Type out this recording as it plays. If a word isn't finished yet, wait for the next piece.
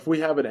If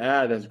we have an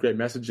ad that's great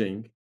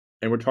messaging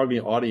and we're targeting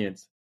an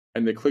audience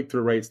and the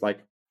click-through rate's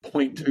like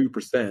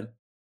 0.2%,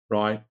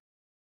 right?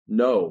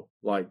 No,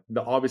 like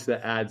obviously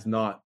the ad's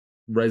not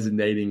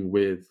resonating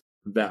with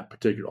that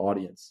particular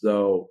audience.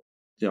 So,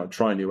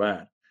 try a new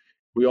ad.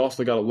 We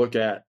also got to look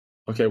at,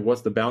 okay,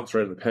 what's the bounce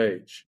rate of the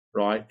page,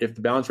 right? If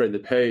the bounce rate of the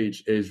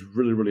page is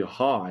really, really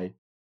high,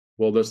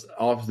 well, there's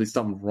obviously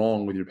something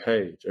wrong with your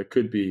page. It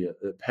could be a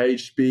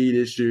page speed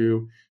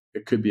issue.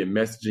 It could be a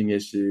messaging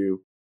issue.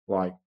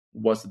 Like,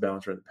 what's the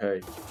bounce rate of the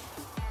page?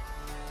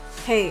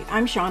 Hey,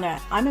 I'm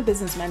Shauna. I'm a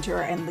business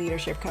mentor and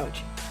leadership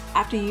coach.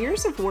 After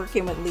years of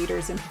working with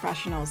leaders and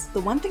professionals,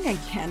 the one thing I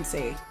can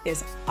say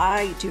is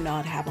I do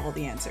not have all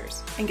the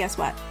answers. And guess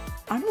what?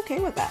 I'm okay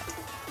with that.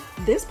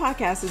 This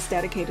podcast is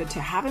dedicated to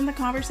having the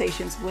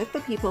conversations with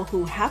the people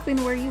who have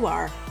been where you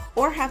are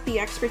or have the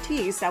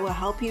expertise that will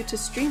help you to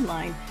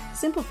streamline,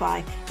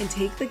 simplify, and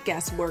take the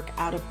guesswork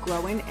out of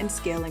growing and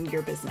scaling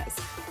your business.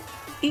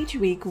 Each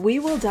week, we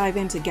will dive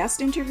into guest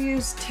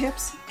interviews,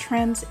 tips,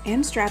 trends,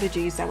 and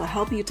strategies that will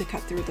help you to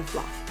cut through the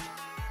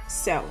fluff.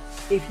 So,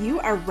 if you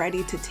are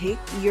ready to take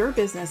your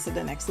business to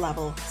the next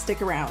level,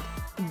 stick around.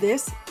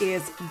 This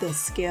is the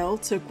Scale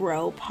to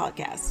Grow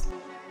podcast.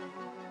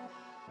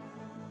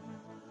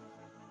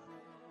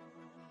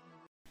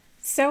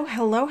 So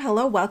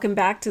hello. Welcome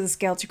back to the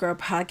Scale to Grow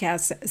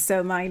podcast.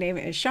 So my name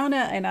is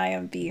Shauna and I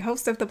am the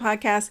host of the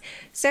podcast.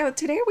 So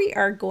today we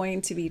are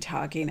going to be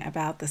talking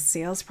about the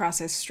sales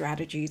process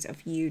strategies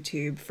of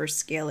YouTube for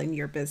scaling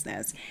your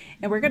business.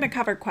 And we're going to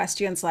cover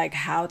questions like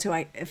how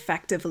to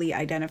effectively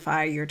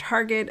identify your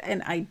target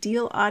and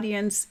ideal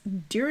audience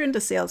during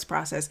the sales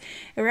process.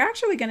 And we're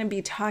actually going to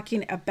be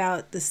talking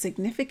about the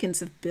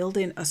significance of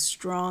building a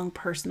strong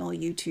personal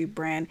YouTube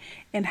brand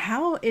and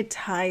how it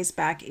ties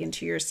back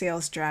into your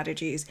sales strategy.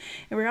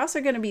 And we're also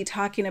going to be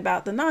talking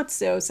about the not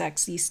so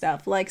sexy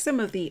stuff, like some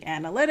of the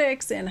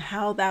analytics and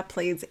how that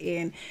plays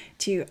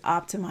into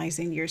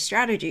optimizing your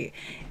strategy.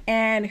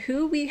 And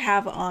who we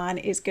have on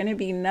is going to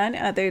be none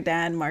other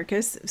than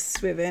Marcus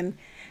Swiven,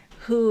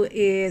 who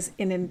is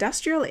an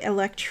industrial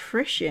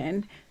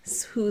electrician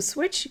who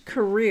switched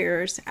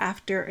careers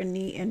after a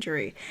knee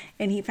injury.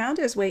 And he found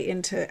his way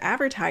into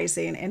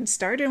advertising and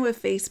starting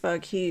with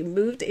Facebook. He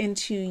moved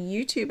into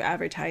YouTube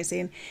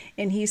advertising,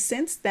 and he's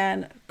since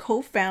then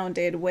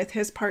co-founded with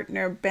his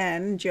partner,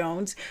 Ben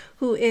Jones,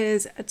 who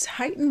is a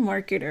Titan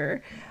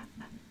marketer.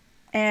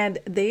 And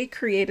they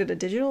created a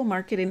digital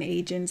marketing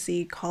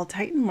agency called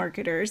Titan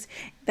Marketers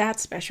that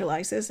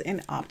specializes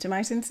in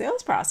optimizing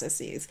sales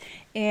processes.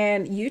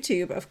 And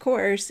YouTube, of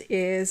course,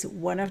 is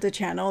one of the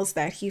channels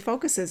that he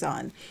focuses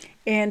on.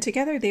 And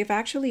together, they've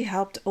actually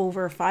helped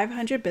over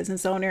 500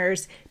 business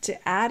owners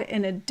to add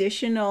an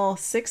additional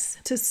 6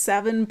 to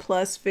 7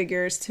 plus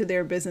figures to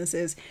their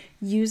businesses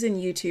using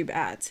YouTube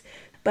ads.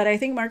 But I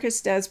think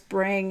Marcus does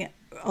bring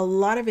a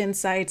lot of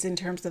insights in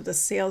terms of the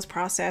sales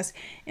process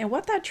and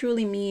what that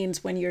truly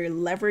means when you're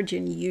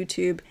leveraging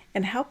YouTube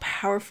and how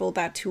powerful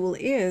that tool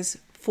is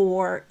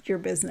for your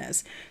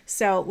business.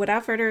 So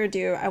without further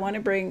ado, I want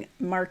to bring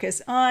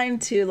Marcus on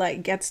to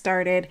get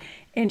started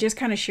and just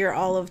kind of share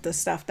all of the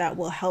stuff that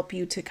will help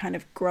you to kind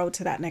of grow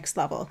to that next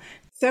level.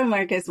 So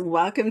Marcus,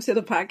 welcome to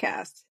the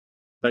podcast.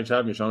 Thanks for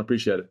having me, Sean.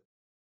 Appreciate it.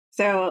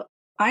 So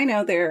I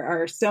know there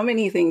are so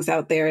many things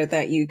out there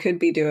that you could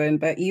be doing,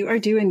 but you are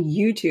doing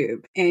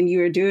YouTube and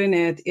you are doing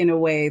it in a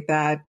way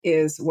that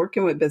is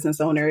working with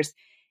business owners.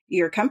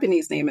 Your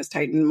company's name is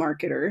Titan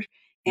Marketer.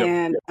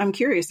 And I'm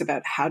curious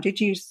about how did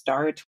you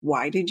start?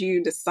 Why did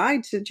you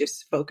decide to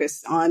just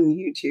focus on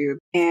YouTube?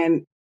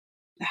 And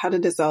how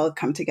did this all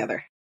come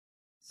together?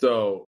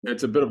 So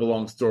it's a bit of a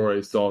long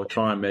story, so I'll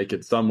try and make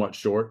it somewhat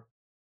short.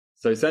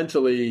 So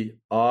essentially,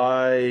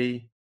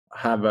 I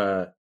have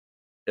a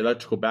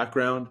electrical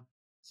background.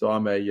 So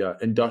I'm a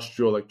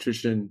industrial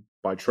electrician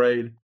by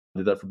trade. I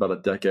did that for about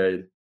a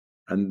decade.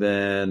 And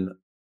then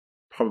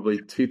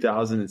probably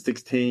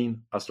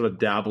 2016, I started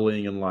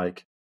dabbling in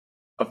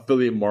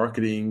affiliate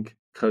marketing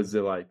because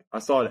I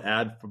saw an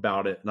ad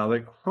about it and I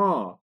was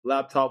like,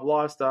 laptop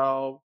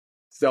lifestyle,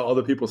 sell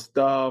other people's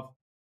stuff.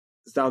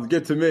 Sounds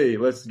good to me.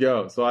 Let's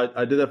go. So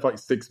I did that for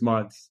 6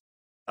 months.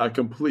 I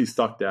completely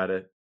sucked at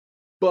it.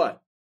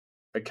 But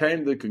I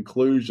came to the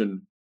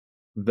conclusion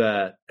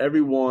that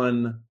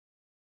everyone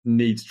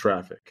needs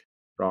traffic,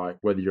 right?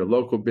 Whether you're a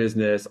local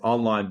business,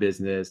 online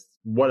business,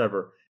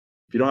 whatever.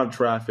 If you don't have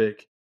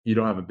traffic, you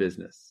don't have a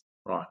business,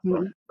 right? Mm-hmm.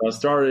 Right. So I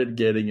started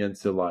getting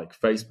into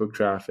Facebook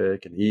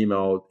traffic and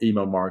email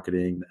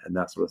marketing and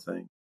that sort of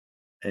thing.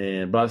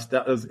 But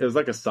it was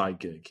like a side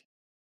gig.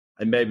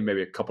 I made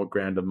maybe a couple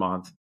grand a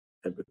month,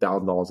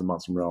 $1,000 a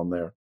month, somewhere around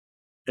there.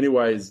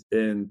 Anyways,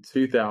 in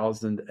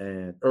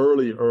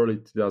early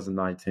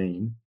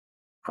 2019,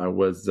 I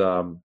was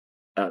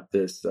at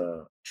this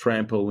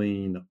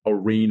trampoline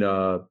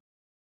arena,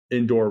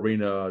 indoor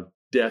arena,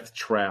 death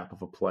trap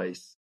of a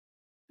place.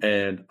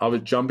 And I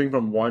was jumping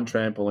from one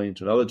trampoline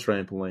to another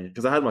trampoline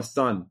because I had my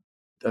son,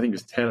 I think he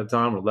was 10 at the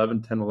time, or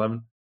 11.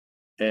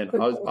 And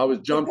I was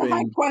jumping. I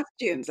had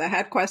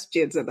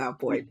questions at that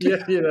point. yeah,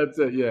 that's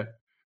it.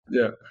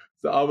 Yeah.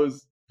 So I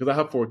was because I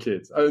have 4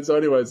 kids. And so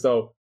anyway,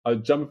 so I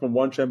was jumping from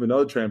one trampoline to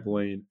another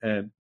trampoline,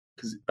 and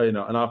because and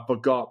I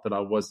forgot that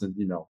I wasn't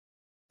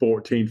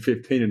 14,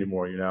 15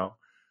 anymore,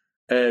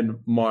 and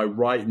my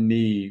right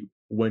knee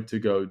went to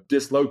go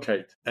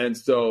dislocate, and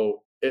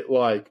so it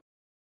like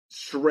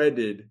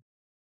shredded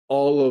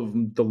all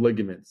of the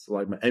ligaments,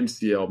 like my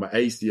MCL, my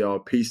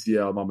ACL,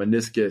 PCL, my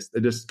meniscus.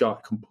 It just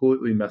got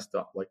completely messed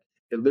up. Like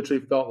it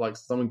literally felt like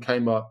someone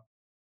came up,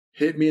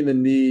 hit me in the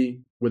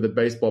knee with a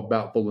baseball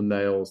bat full of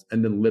nails,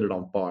 and then lit it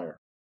on fire.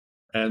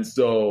 And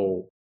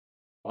so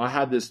I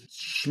had this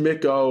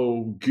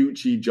schmicko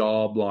Gucci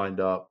job lined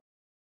up,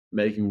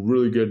 making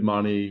really good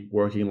money,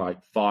 working like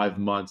 5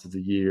 months of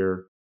the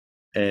year.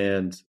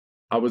 And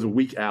I was a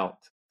week out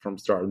from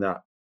starting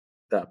that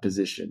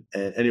position.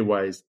 And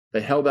anyways,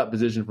 they held that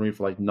position for me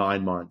for like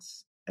 9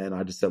 months. And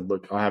I just said,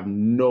 look, I have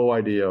no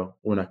idea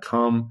when I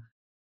come,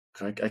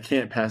 I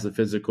can't pass a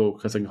physical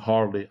because I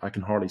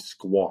can hardly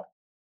squat.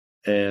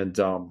 And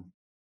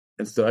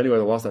so anyway,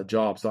 I lost that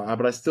job.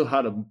 But I still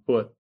had to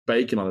put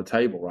bacon on the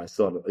table, right? I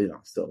still had to,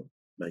 still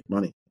make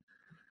money.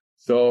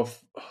 So a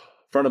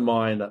friend of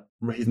mine,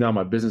 he's now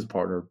my business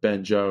partner,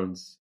 Ben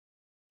Jones.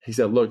 He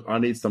said, look, I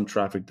need some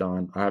traffic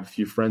done. I have a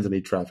few friends that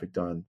need traffic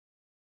done.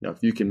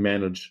 If you can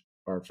manage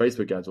our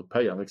Facebook ads, we'll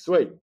pay you. I'm like,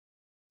 sweet.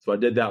 So I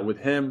did that with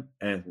him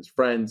and his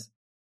friends.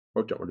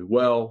 Worked out really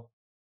well.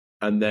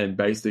 And then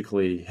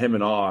basically him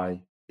and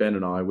I, Ben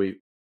and I, we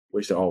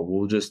said,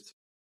 oh,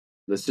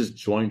 let's just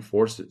join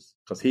forces.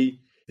 Because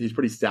he's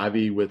pretty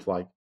savvy with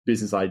like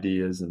business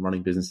ideas and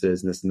running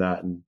businesses and this and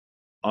that. And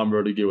I'm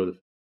really good with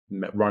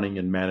running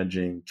and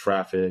managing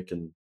traffic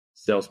and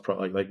sales,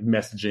 like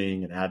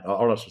messaging and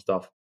all that sort of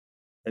stuff.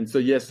 And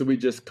so, so we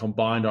just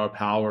combined our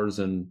powers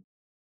and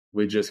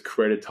we just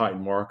created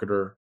Titan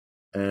Marketer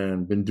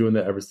and been doing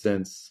that ever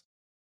since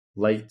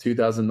late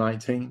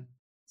 2019.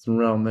 It's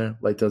around there,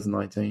 late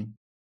 2019.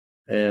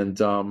 And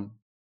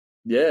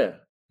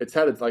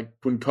it's like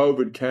when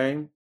COVID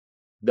came,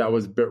 that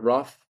was a bit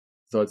rough.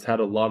 So it's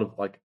had a lot of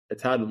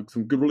it's had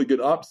some really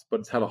good ups, but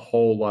it's had a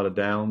whole lot of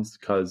downs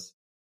because,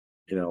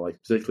 like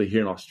particularly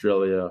here in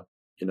Australia,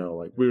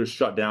 like we were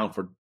shut down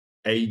for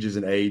ages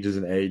and ages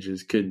and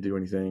ages, couldn't do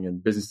anything,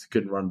 and businesses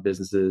couldn't run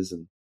businesses.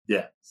 And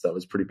so it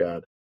was pretty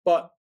bad.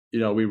 But,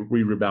 we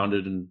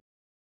rebounded and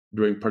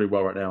doing pretty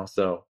well right now.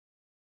 So,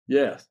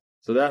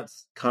 so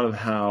that's kind of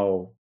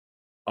how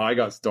I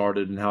got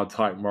started and how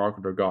Titan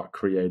Marketer got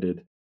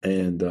created.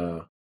 And,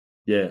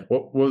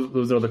 what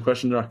was the other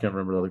question there? I can't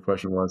remember what the other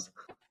question was.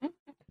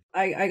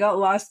 I got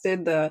lost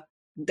in the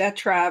death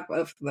trap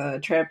of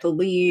the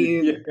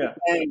trampoline,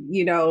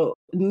 and,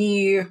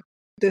 knee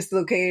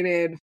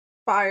dislocated,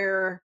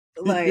 fire,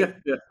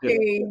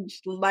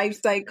 change,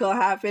 life cycle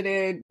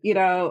happening,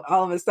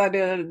 all of a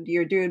sudden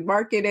you're doing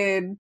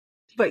marketing,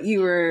 but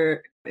you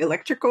were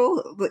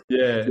electrical.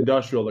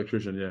 Industrial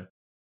electrician. Yeah.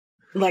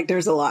 Like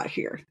there's a lot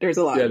here. There's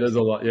a lot. Yeah, there's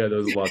a lot. Yeah,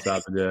 there's a lot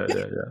happened.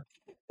 Yeah.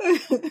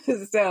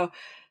 So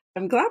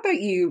I'm glad that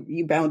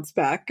you bounced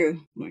back,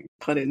 like,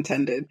 pun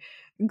intended.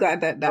 I'm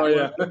glad that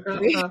worked.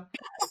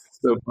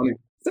 So funny.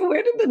 So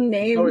where did the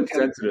name So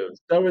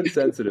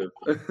insensitive.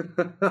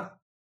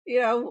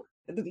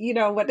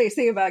 What they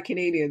say about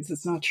Canadians,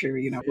 it's not true,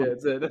 Yeah,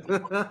 it's it.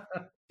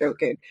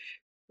 Joking.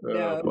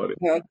 Funny.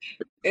 No,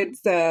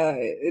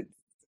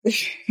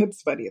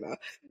 it's funny though.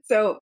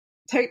 So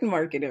Titan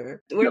Marketer,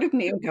 where did the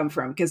name come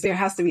from? Because there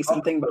has to be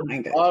something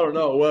behind it. I don't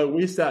know. Well,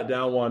 we sat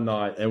down one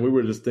night and we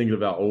were just thinking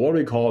about, well, what do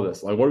we call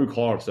this? Like, what do we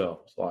call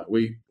ourselves? Like,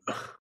 we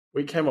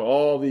came up with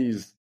all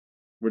these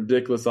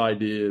ridiculous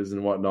ideas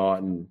and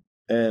whatnot,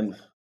 and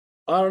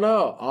I don't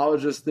know. I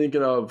was just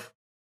thinking of,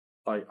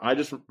 like, I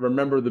just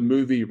remember the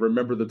movie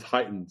Remember the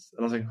Titans,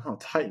 and I was like, oh,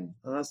 Titan,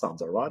 that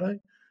sounds all right. Eh?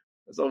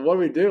 So what do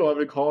we do? What do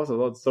we call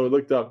it? So we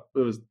looked up.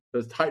 It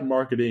was Titan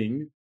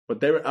Marketing,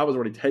 but I was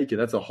already taken.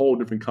 That's a whole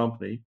different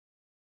company.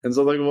 And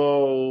so I was like,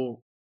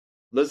 well,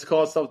 let's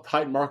call ourselves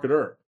Titan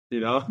Marketer,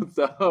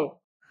 So,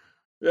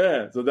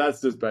 so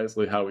that's just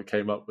basically how we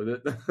came up with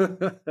it.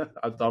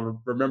 I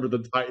remember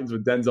the Titans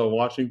with Denzel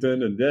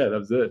Washington, and that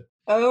was it.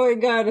 Oh my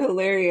God,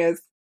 hilarious.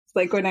 It's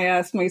like when I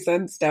ask my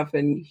son stuff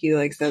and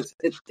he says,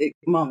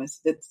 Mom,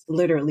 it's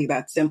literally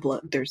that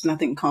simple. There's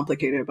nothing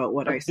complicated about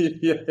what I say.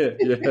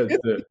 That's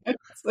it.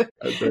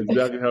 That's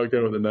exactly how I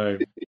came up with the name.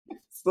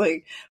 It's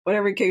like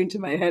whatever came to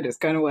my head is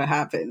kind of what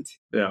happened.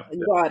 Yeah.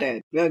 Got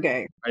it.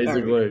 Okay.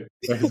 Basically.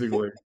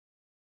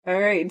 All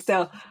right.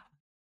 So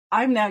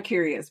I'm now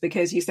curious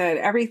because you said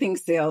everything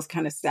sales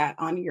kind of sat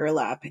on your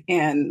lap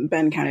and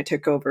Ben kind of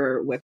took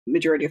over with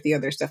majority of the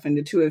other stuff, and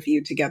the two of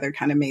you together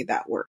kind of made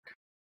that work.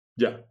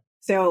 Yeah.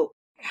 So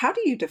how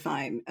do you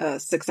define a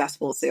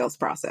successful sales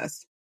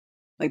process?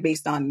 Like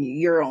based on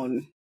your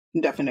own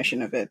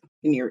definition of it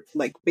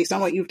based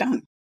on what you've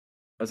done?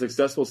 A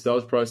successful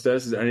sales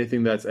process is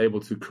anything that's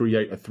able to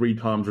create a 3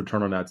 times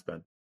return on ad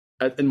spend,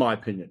 in my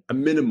opinion, a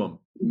minimum,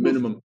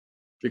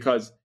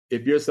 because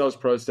if your sales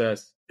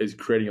process is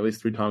creating at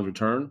least 3 times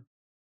return,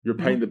 you're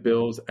paying the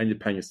bills and you're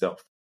paying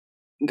yourself.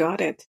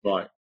 Got it.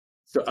 Right.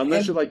 So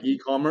unless you're like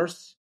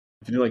e-commerce,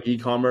 If you do like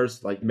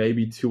e-commerce, like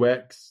maybe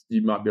 2x,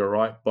 you might be all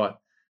right. But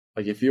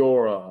like if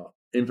you're a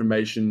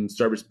information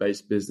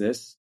service-based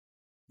business,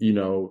 you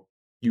know,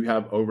 you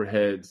have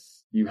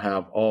overheads, you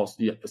have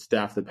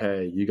staff to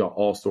pay, you got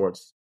all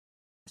sorts.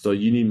 So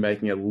you need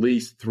making at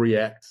least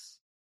 3x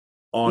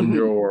on Hmm.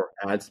 your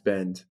ad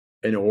spend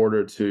in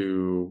order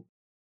to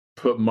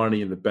put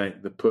money in the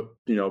bank, to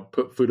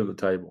put food on the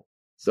table.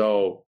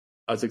 So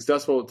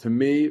to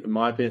me, in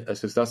my opinion, a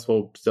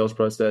successful sales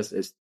process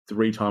is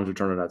 3 times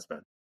return on ad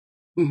spend.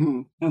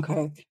 Hmm.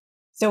 Okay.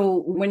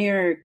 So when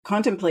you're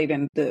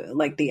contemplating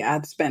the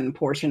ad spend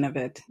portion of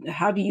it,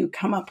 how do you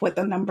come up with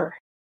a number?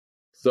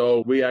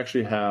 So we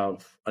actually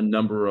have a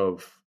number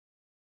of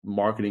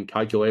marketing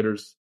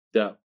calculators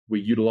that we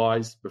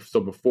utilize.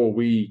 So before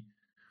we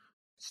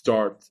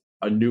start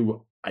a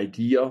new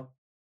idea,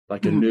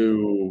 like a Hmm.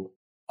 new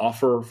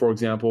offer, for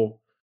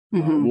example,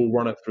 Hmm. we'll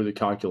run it through the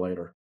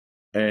calculator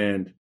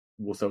and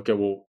we'll say, okay,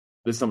 well,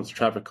 this is how much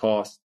traffic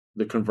costs.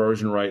 The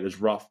conversion rate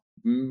is rough.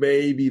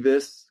 Maybe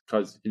this,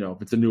 because,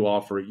 if it's a new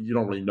offer, you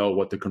don't really know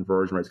what the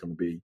conversion rate is going to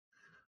be.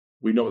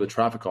 We know what the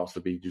traffic costs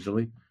will be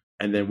usually.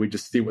 And then we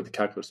just see what the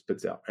calculator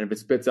spits out. And if it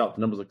spits out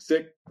the numbers look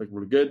sick, like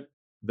really good,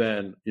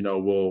 then,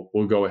 we'll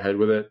go ahead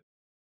with it.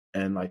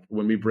 And like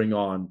when we bring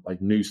on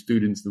like new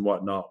students and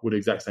whatnot, we'll do the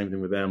exact same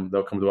thing with them.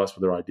 They'll come to us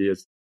with their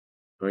ideas.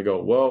 And we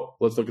go, well,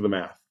 let's look at the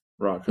math,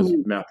 right? Because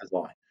math is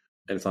lie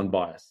and it's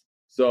unbiased.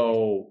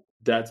 So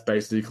that's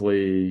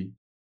basically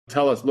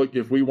tell us, look,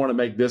 if we want to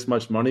make this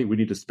much money, we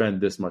need to spend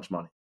this much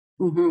money.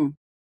 Hmm.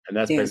 And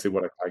that's Yeah. basically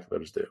what our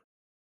calculators do.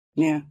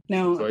 Yeah. So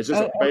No. it's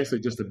just basically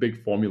just a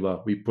big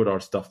formula we put our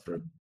stuff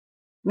through.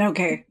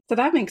 Okay. So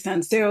that makes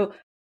sense. So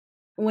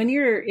when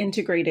you're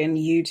integrating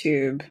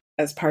YouTube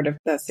as part of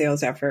that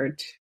sales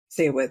effort,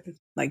 say with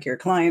like your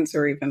clients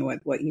or even with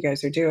what you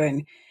guys are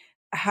doing,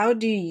 how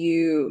do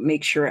you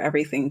make sure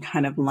everything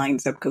kind of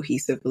lines up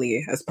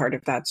cohesively as part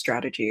of that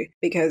strategy?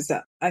 Because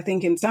I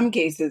think in some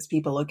cases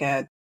people look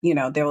at,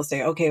 they'll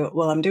say, okay,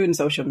 well, I'm doing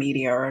social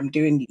media or I'm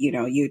doing,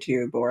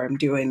 YouTube or I'm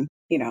doing,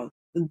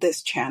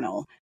 this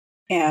channel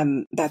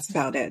and that's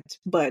about it.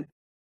 But,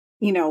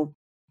 you know,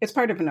 it's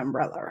part of an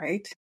umbrella,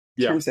 right?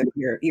 In Yeah. terms of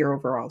your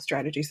overall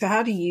strategy. So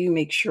how do you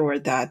make sure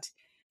that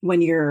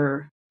when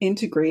you're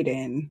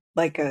integrating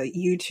like a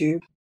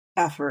YouTube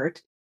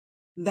effort,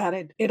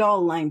 that it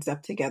all lines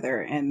up together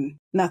and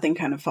nothing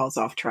kind of falls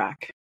off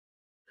track?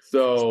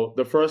 So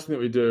the first thing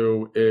that we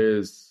do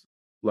is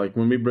like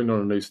when we bring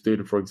on a new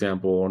student, for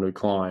example, or a new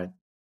client,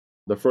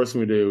 the first thing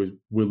we do is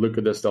we look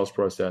at their sales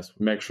process,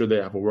 make sure they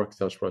have a working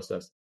sales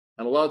process.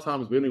 And a lot of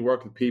times we only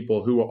work with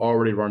people who are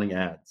already running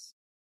ads,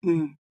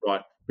 Mm.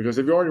 right? Because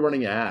if you're already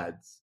running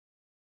ads,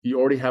 you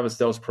already have a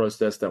sales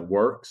process that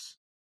works.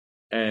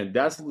 And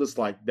that's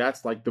like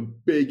the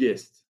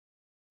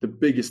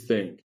biggest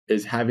thing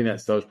is having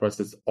that sales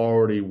process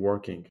already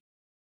working.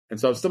 And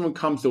so if someone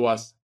comes to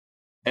us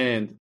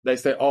and they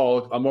say,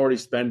 "Oh, I'm already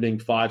spending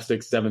 $5,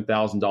 $6,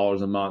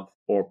 $7,000 a month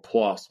or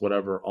plus,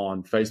 whatever,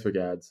 on Facebook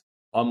ads."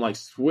 I'm like,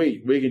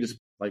 "Sweet, we can just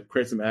like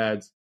create some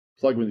ads,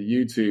 plug them into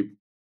YouTube,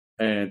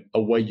 and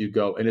away you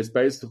go." And it's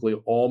basically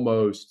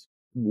almost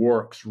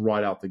works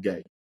right out the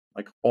gate,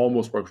 like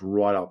almost works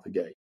right out the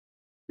gate,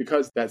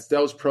 because that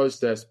sales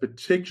process,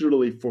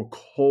 particularly for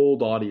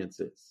cold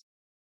audiences,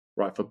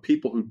 right, for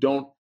people who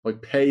don't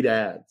like paid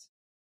ads,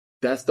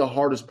 that's the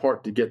hardest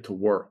part to get to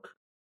work.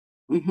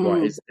 Right.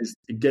 Hmm. It's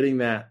getting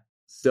that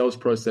sales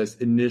process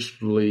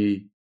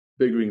initially,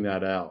 figuring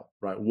that out,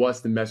 right?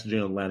 What's the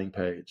messaging on the landing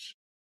page?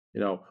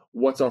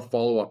 What's our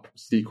follow-up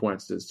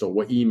sequences? So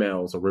what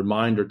emails or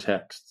reminder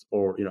texts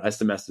or,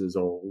 SMSs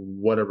or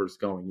whatever is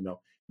going, if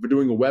we're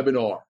doing a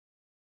webinar,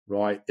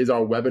 right? Is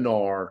our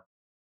messaging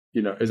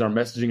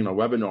in our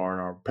webinar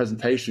and our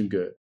presentation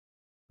good,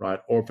 right?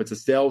 Or if it's a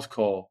sales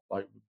call,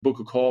 like book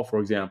a call, for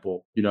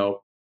example,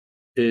 do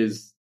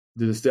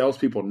the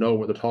salespeople know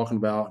what they're talking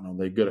about and are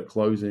they good at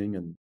closing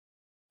and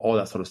all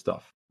that sort of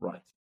stuff,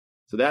 right?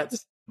 So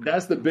that's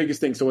the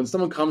biggest thing. So when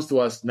someone comes to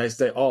us and they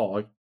say, "Oh,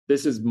 like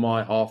this is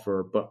my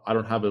offer, but I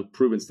don't have a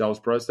proven sales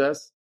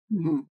process,"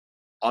 Hmm.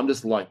 I'm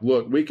just like,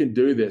 "Look, we can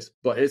do this,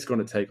 but it's going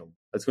to take them.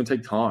 It's going to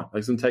take time. Like,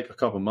 it's going to take a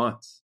couple of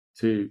months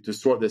to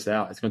sort this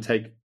out. It's going to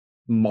take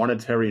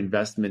monetary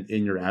investment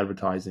in your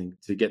advertising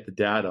to get the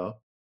data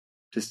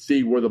to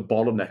see where the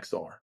bottlenecks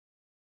are,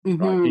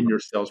 right, Hmm. in your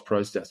sales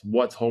process.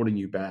 What's holding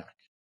you back?"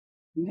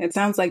 It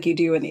sounds like you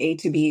do an A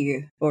to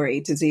B or A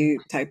to Z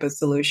type of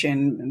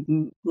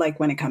solution, like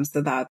when it comes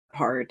to that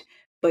part,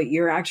 but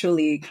you're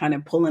actually kind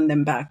of pulling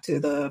them back to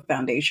the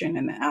foundation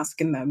and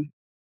asking them,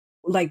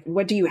 like,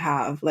 what do you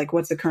have? Like,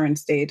 what's the current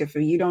state? If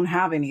you don't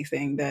have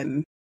anything,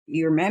 then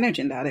you're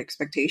managing that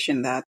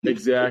expectation that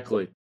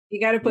Exactly. you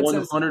got to put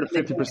some skin in the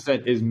game.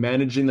 150% is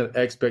managing the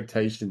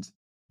expectations,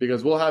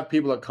 because we'll have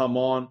people that come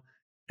on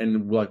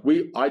and like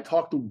I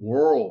talk the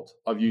world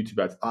of YouTube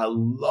ads. I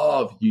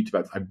love YouTube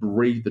ads. I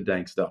breathe the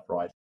dang stuff,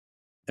 right?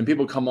 And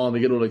people come on, they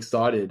get all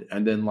excited,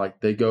 and then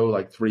like they go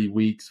like 3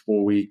 weeks,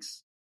 4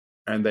 weeks,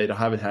 and they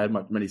haven't had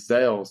many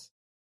sales.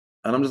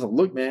 And I'm just like,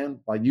 look,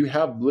 man, like you've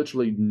had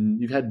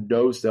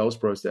no sales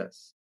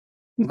process.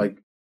 Like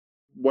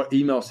what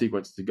email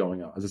sequence is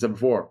going on? As I said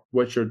before,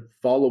 what's your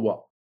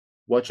follow-up?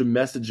 What's your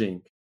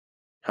messaging?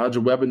 How's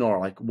your webinar?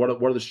 Like what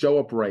are the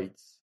show-up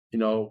rates?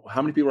 How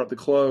many people are at the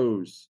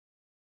close?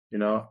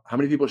 How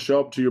many people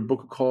show up to your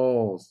book of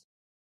calls?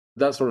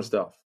 That sort of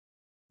stuff.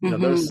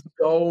 There's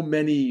so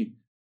many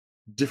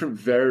different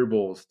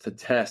variables to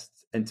test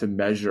and to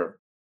measure,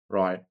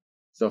 right?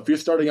 So if you're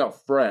starting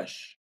out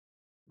fresh,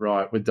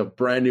 right, with the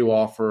brand new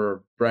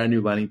offer, brand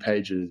new landing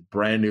pages,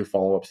 brand new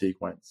follow-up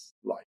sequence,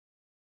 like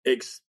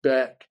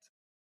expect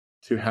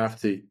to have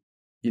to,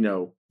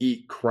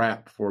 eat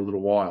crap for a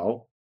little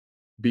while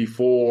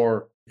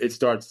before it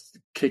starts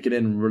kicking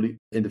in really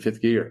into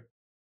fifth gear.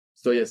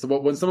 So yeah, so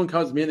when someone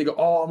comes to me and they go,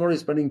 "Oh, I'm already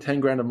spending 10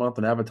 grand a month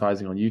on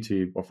advertising on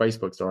YouTube or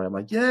Facebook," sorry, I'm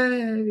like,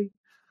 "Yay!"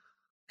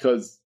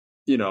 Because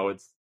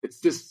it's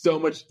just so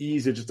much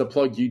easier just to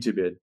plug YouTube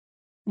in.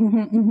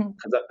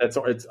 Because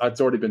it's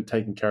already been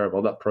taken care of.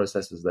 All that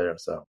process is there.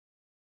 So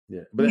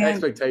yeah, but the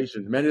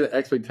expectation, managing the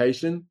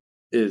expectation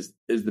is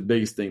the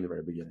biggest thing in the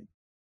very beginning.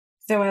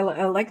 So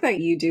I like that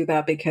you do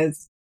that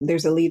because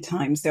there's a lead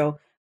time. So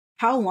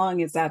how long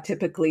is that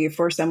typically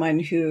for someone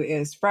who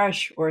is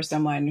fresh or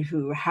someone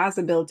who has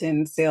a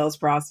built-in sales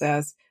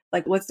process?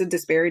 Like what's the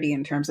disparity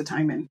in terms of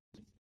timing?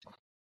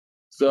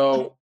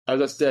 So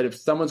as I said, if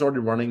someone's already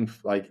running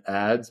like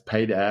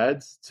paid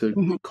ads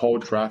to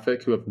cold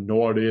traffic who have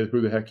no idea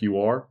who the heck you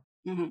are,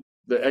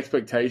 the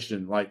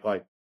expectation, like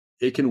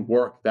it can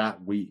work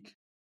that week,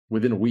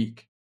 within a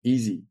week,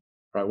 easy,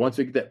 right? Once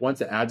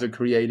the ads are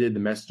created, the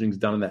messaging's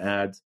done in the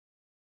ads,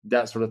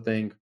 that sort of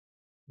thing.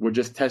 We're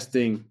just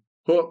testing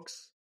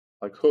hooks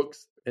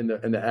in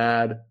the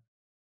ad,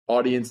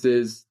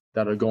 audiences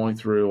that are going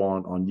through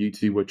on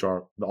YouTube, which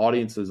are the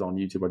audiences on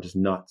YouTube are just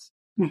nuts.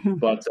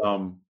 But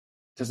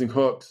testing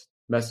hooks,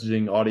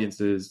 messaging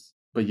audiences.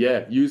 But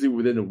yeah, usually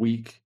within a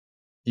week,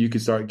 you can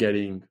start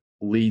getting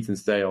leads and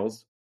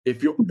sales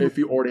if you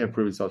already have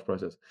proven sales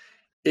process.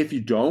 If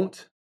you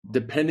don't,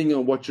 depending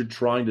on what you're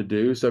trying to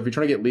do. So if you're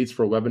trying to get leads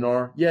for a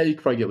webinar, yeah, you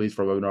can probably get leads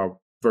for a webinar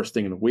first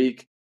thing in a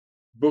week.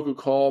 Book a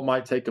call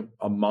might take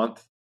a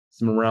month,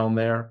 somewhere around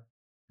there,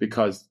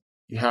 because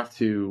you have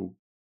to,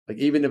 like,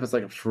 even if it's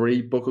like a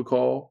free book a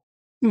call,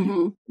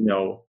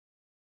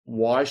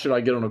 why should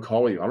I get on a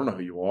call with you? I don't know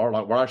who you are.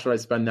 Like, why should I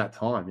spend that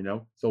time?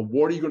 So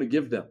what are you going to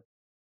give them?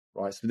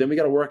 Right. So then we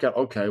got to work out,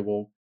 okay,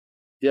 well,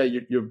 yeah,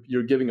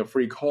 you're giving a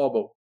free call,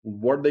 but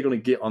what are they going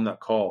to get on that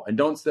call? And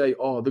don't say,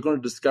 oh, they're going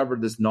to discover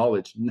this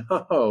knowledge.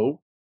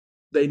 No,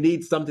 they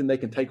need something they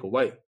can take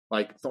away,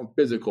 like something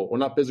physical, or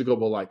not physical,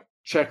 but like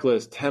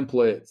checklists,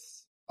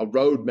 templates, a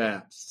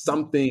roadmap,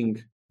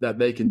 something that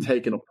they can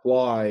take and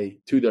apply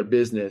to their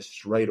business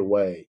straight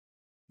away.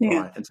 Yeah.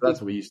 Right. And so that's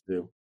what we used to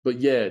do.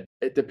 But yeah,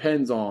 it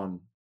depends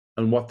on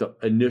what the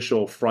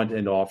initial front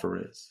end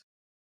offer is.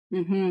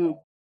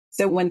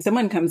 So when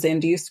someone comes in,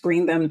 do you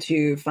screen them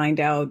to find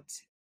out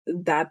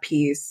that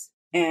piece?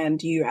 And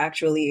do you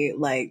actually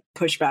like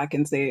push back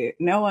and say,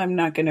 no, I'm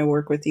not going to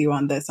work with you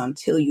on this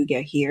until you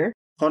get here?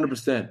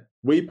 100%.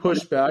 We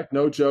push back,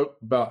 no joke,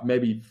 about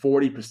maybe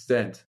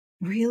 40%.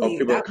 Really? Of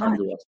people that come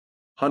to us.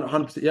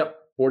 100%. Yep.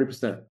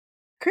 40%.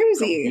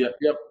 Crazy.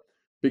 Yep.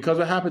 Because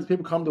what happens,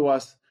 people come to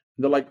us,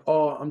 and they're like,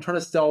 oh, I'm trying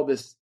to sell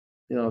this,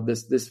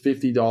 this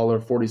 $50,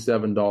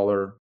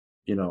 $47,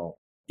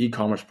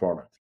 e-commerce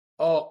product.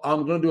 Oh,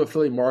 I'm going to do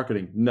affiliate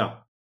marketing. No.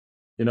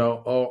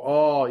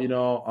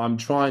 I'm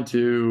trying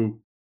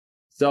to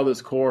sell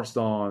this course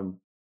on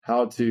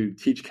how to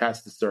teach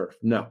cats to surf.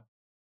 No.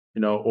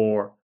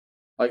 Or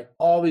like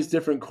all these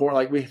different core,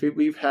 like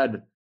we've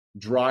had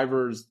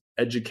drivers,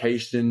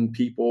 education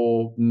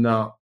people.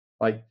 No.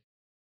 Like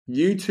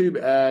YouTube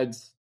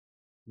ads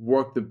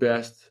work the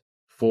best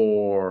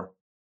for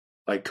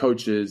like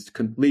coaches,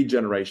 lead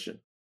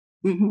generation.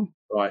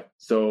 Right.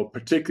 So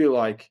particularly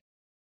like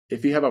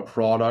if you have a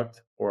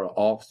product or an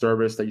off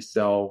service that you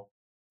sell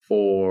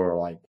for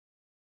like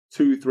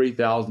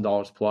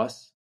 $2,000-$3,000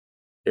 plus,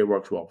 it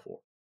works well for.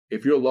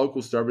 If you're a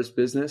local service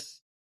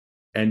business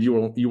and you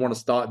want to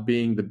start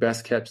being the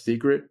best kept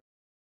secret,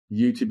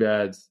 YouTube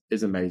ads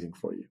is amazing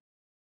for you,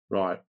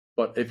 right?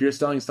 But if you're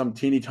selling some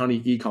teeny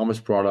tiny e-commerce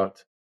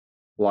product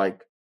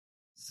like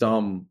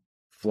some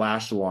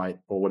flashlight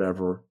or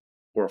whatever,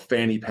 or a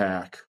fanny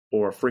pack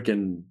or a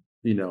freaking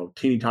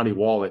teeny tiny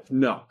wallet,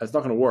 no, that's not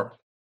going to work,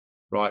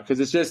 right? Because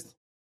it's just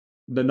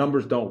the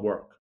numbers don't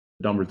work.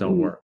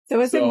 Work. So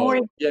is it more?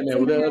 Yeah,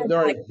 man. There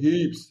are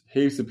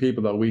heaps of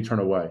people that we turn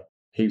away.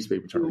 Heaps of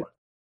people turn away.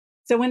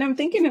 So when I'm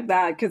thinking of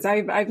that, because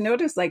I've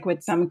noticed like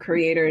with some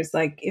creators,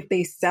 like if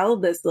they sell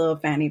this little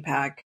fanny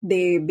pack,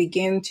 they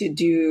begin to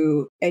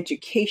do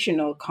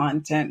educational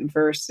content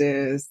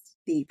versus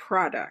the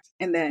product,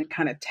 and then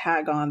kind of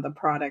tag on the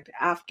product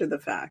after the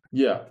fact.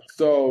 Yeah.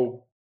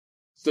 So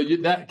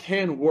that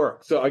can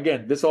work. So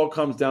again, this all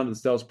comes down to the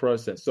sales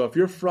process. So if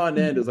your front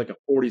end is like a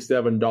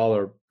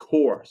 $47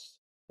 course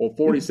or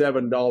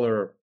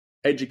 $47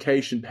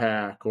 education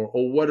pack or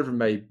whatever it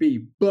may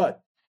be,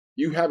 but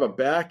you have a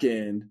back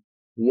end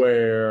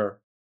where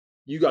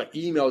you got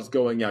emails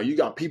going out, you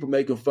got people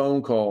making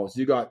phone calls,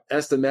 you got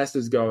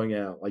SMSs going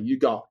out, like you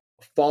got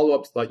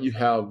follow-ups, like you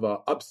have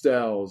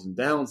upsells and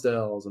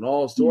downsells and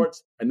all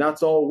sorts, and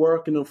that's all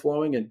working and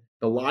flowing. And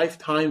the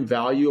lifetime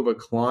value of a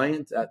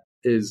client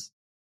is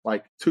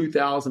like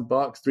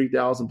 $2,000,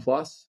 3,000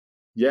 plus.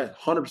 Yeah,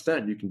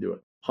 100% you can do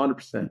it,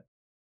 100%.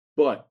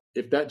 But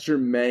if that's your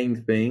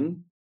main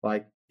thing,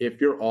 like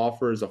if your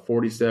offer is a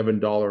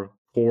 $47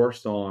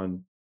 course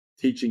on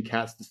teaching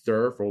cats to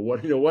surf or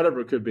whatever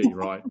it could be,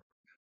 right?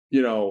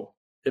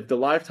 If the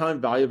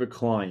lifetime value of a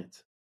client,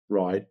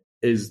 right,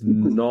 is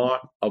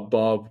not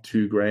above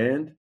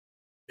 $2,000,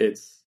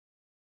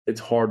 it's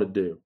hard to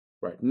do.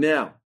 Right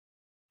now,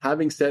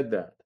 having said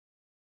that,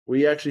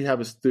 we actually have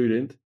a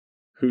student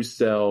who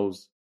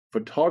sells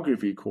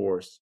photography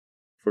course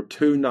for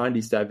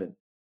 $297,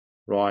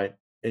 right?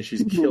 And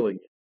she's killing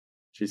it.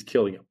 She's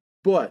killing it.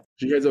 But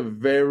she has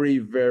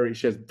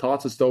she has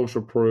lots of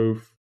social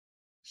proof.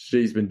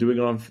 She's been doing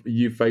it on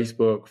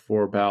Facebook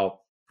for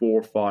about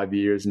 4 or 5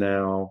 years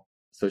now.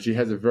 So she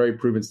has a very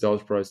proven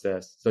sales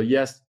process. So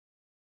yes,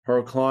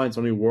 her client's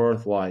only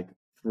worth like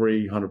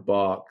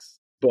 $300,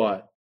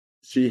 but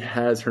she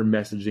has her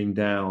messaging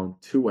down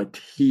to a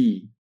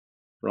T,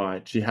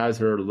 right? She has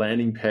her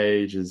landing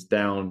page is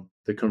down.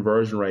 The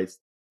conversion rates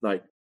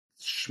like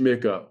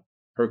schmicko.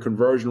 Her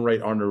conversion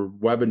rate on her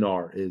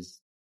webinar is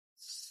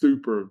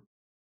super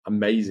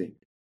amazing.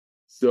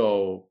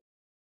 So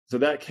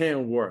that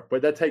can work,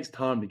 but that takes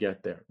time to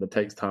get there.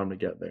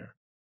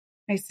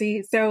 I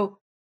see. So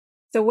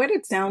what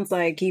it sounds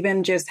like,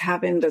 even just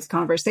having this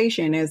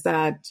conversation, is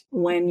that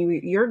when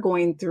you're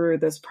going through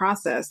this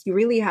process, you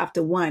really have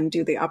to, one,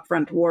 do the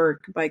upfront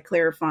work by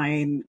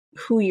clarifying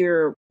who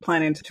you're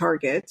planning to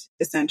target,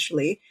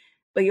 essentially.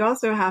 But you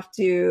also have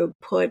to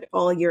put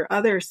all your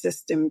other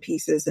system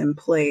pieces in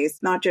place,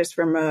 not just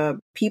from a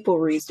people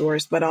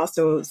resource, but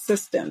also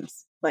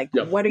systems. Like,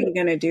 what are you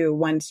going to do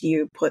once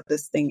you put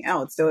this thing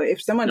out? So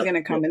if someone's going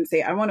to come and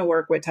say, I want to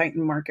work with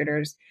Titan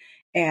marketers,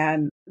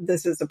 and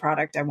this is the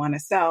product I want to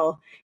sell,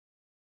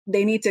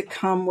 they need to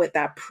come with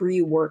that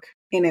pre-work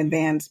in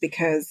advance,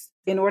 because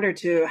in order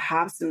to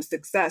have some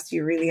success,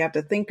 you really have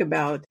to think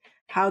about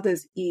how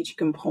does each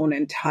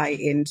component tie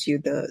into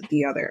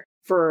the other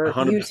for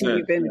 100%. You to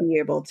even be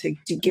able to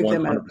give 100%.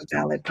 Them a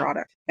valid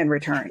product in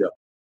return.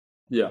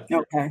 Yeah.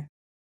 Okay.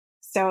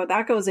 So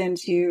that goes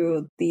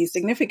into the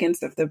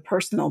significance of the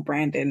personal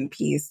branding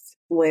piece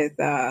with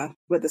the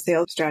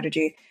sales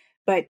strategy.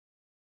 But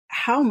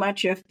how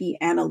much of the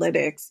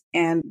analytics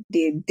and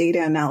the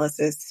data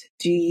analysis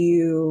do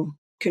you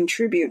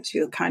contribute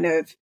to kind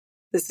of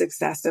the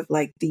success of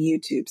like the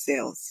YouTube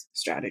sales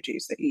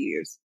strategies that you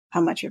use? How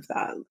much of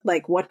that,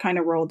 like what kind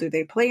of role do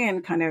they play,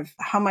 and kind of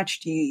how much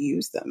do you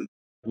use them?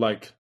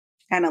 Like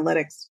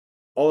analytics.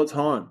 All the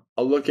time.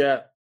 I look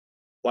at,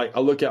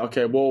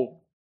 okay,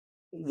 well,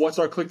 what's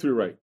our click-through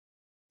rate?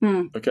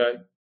 Okay.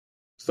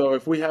 So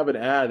if we have an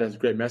ad that's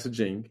great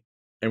messaging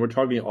and we're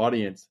targeting an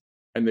audience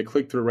and the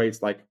click-through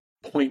rate's like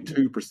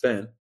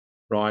 0.2%,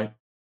 right?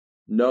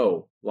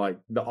 No,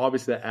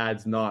 obviously the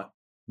ad's not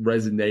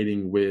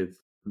resonating with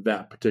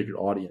that particular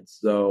audience.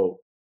 So,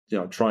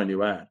 try a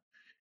new ad.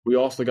 We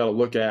also got to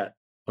look at,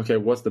 okay,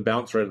 what's the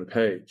bounce rate of the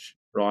page,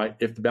 right?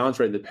 If the bounce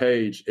rate of the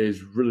page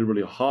is really,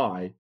 really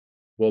high,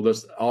 well,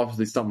 there's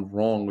obviously something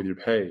wrong with your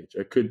page.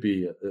 It could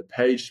be a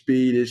page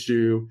speed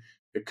issue.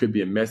 It could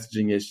be a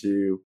messaging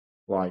issue.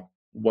 Like,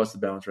 what's the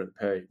bounce rate of the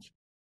page?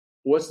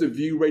 What's the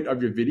view rate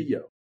of your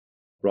video,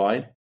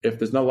 right? If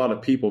there's not a lot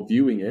of people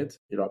viewing it,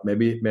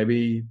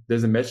 maybe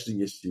there's a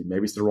messaging issue.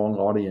 Maybe it's the wrong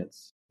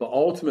audience. But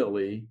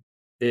ultimately,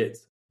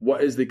 it's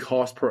what is the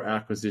cost per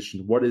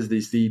acquisition? What is the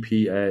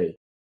CPA,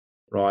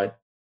 right?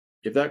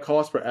 If that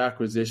cost per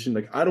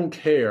acquisition, I don't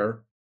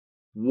care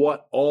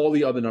what all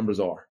the other numbers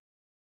are,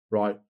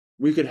 right?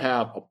 We could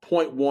have a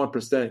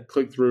 0.1%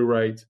 click-through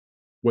rate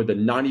with a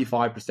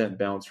 95%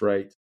 bounce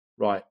rate,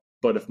 right?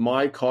 But if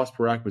my cost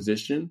per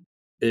acquisition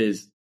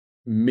is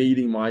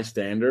meeting my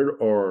standard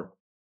or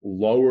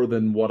lower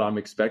than what I'm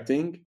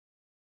expecting,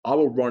 I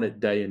will run it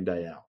day in,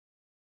 day out,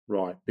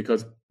 right?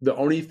 Because the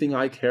only thing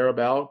I care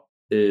about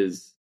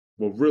is,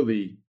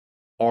 really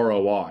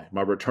ROI,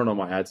 my return on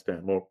my ad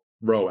spend,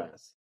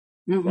 ROAS,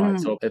 right?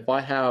 So if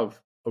I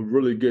have a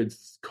really good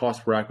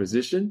cost per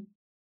acquisition,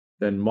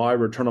 then my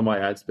return on my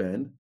ad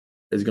spend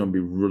is going to be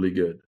really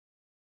good.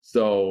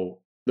 So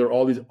there are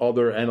all these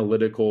other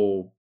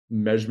analytical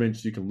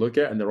measurements you can look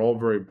at, and they're all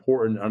very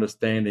important in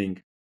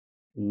understanding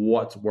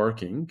what's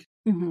working,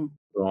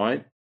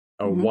 right?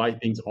 Or why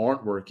things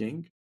aren't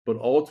working. But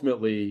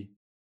ultimately,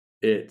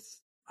 it's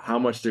how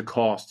much it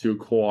costs to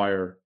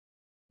acquire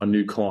a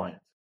new client,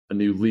 a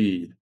new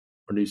lead,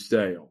 a new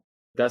sale.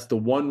 That's the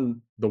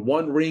one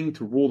ring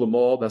to rule them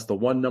all. That's the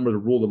one number to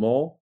rule them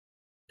all,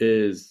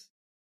 is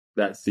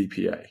that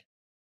CPA.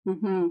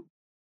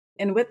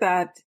 And with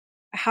that,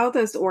 how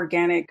does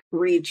organic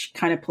reach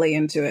kind of play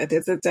into it?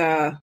 Is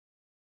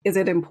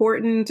it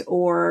important,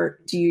 or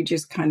do you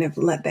just kind of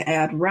let the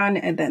ad run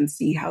and then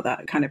see how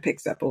that kind of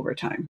picks up over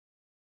time?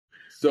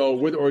 So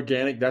with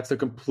organic, that's a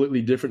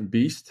completely different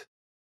beast,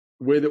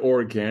 with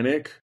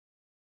organic,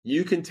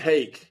 you can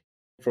take,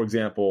 for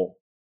example,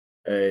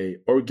 a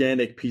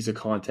organic piece of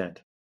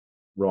content,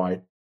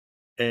 right?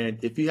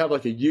 And if you have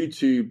like a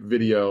YouTube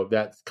video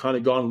that's kind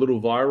of gone a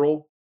little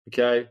viral,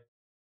 okay,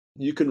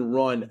 you can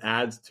run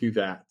ads to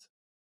that,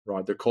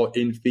 right? They're called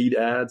in-feed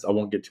ads. I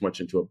won't get too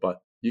much into it,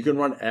 but you can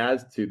run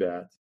ads to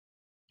that,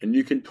 and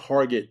you can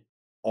target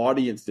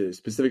audiences,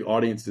 specific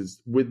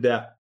audiences with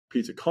that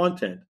piece of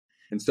content.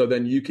 And so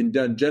then you can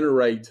then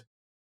generate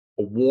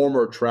a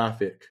warmer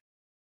traffic,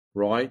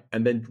 right?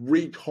 And then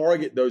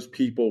retarget those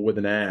people with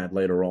an ad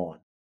later on,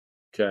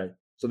 okay?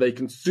 So they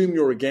consume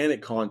your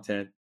organic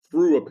content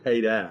through a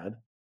paid ad,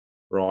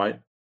 right?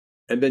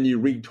 And then you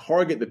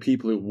retarget the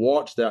people who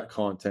watch that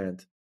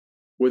content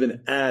with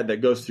an ad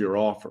that goes to your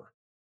offer,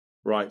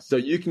 right? So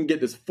you can get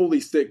this fully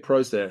stick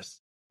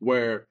process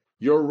where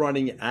you're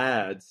running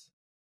ads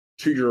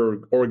to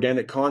your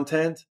organic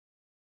content,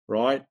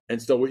 right?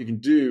 And so what you can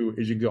do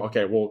is you can go,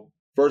 okay, well,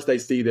 first they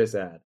see this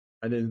ad.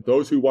 And then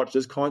those who watch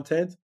this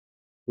content,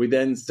 we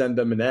then send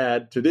them an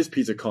ad to this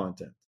piece of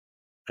content.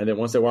 And then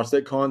once they watch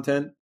that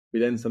content, we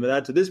then send an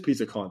ad to this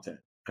piece of content.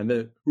 And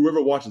then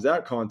whoever watches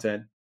that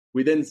content,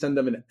 we then send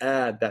them an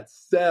ad that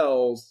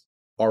sells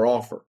our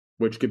offer,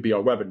 which could be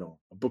our webinar,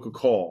 a book a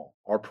call,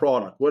 our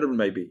product, whatever it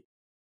may be.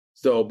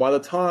 So by the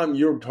time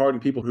you're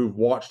targeting people who've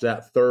watched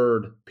that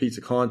third piece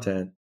of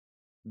content,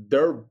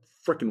 they're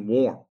freaking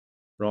warm,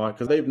 right?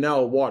 Because they've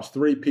now watched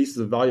 3 pieces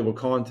of valuable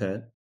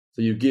content.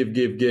 So you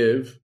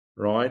give,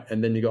 right?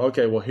 And then you go,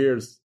 okay, well,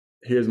 here's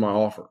my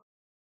offer.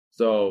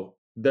 So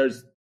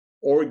there's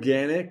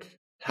organic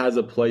has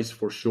a place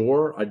for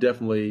sure. I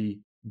definitely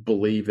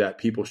believe that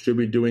people should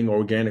be doing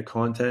organic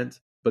content,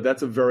 but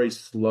that's a very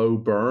slow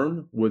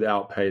burn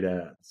without paid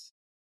ads.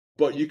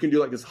 But you can do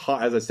like this,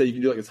 as I said, you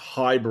can do like this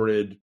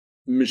hybrid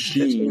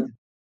machine,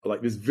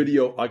 like this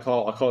video. I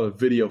call it a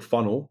video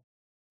funnel.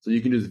 So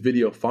you can do this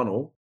video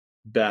funnel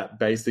that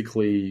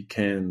basically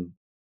can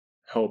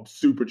help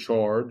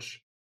supercharge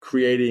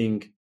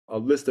creating a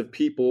list of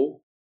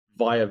people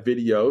via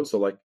video. So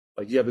like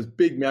you have this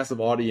big, massive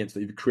audience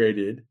that you've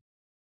created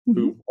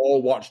who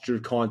all watched your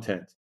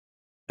content,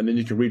 and then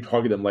you can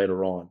retarget them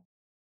later on.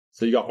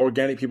 So you got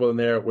organic people in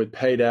there with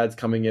paid ads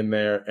coming in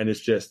there, and it's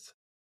just,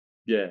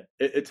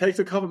 it takes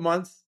a couple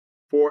months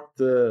for it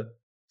to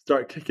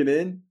start kicking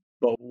in.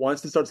 But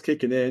once it starts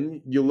kicking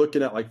in, you're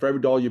looking at like for every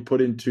dollar you put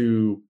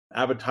into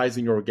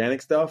advertising your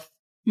organic stuff,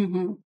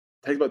 it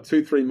takes about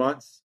 2-3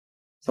 months,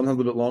 sometimes a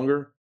little bit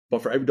longer.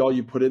 But for every dollar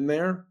you put in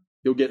there,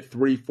 you'll get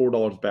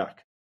 $3-4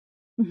 back.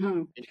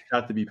 You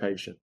have to be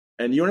patient.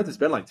 And you don't have to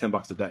spend like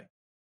 $10 a day.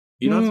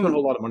 You don't have to spend a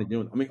whole lot of money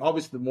doing it. I mean,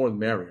 obviously, the more the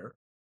merrier.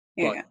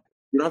 But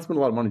you don't have to spend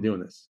a lot of money doing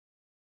this.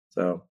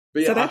 So,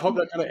 but yeah, I hope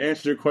that kind of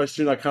answered your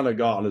question. I kind of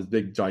got on this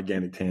big,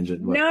 gigantic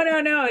tangent. But.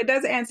 No. It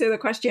does answer the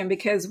question,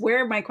 because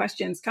where my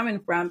question's coming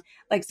from,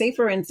 like say,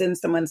 for instance,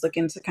 someone's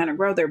looking to kind of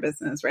grow their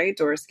business, right?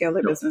 Or scale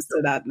their business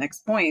to that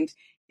next point.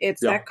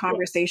 It's that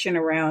conversation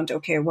around,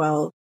 okay,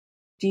 well,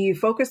 do you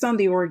focus on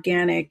the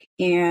organic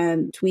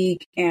and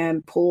tweak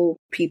and pull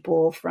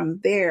people from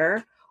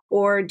there?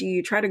 Or do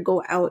you try to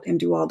go out and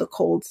do all the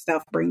cold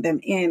stuff, bring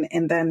them in,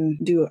 and then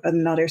do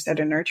another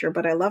set of nurture?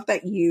 But I love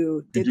that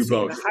you did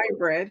say the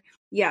hybrid.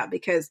 Yeah,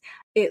 because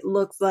it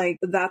looks like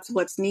that's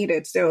what's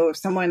needed. So if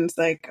someone's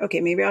like,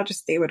 okay, maybe I'll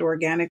just stay with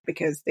organic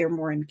because they're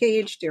more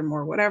engaged, they're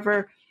more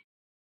whatever.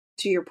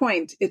 To your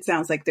point, it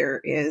sounds like there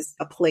is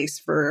a place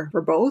for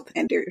both,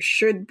 and there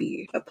should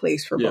be a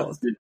place for both.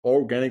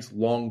 Organic's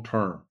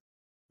long-term,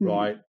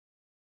 right?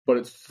 But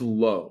it's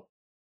slow.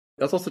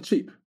 That's also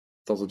cheap.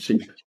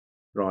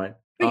 Right.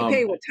 But you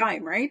pay with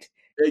time, right?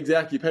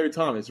 Exactly. You pay with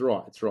time. It's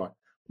right.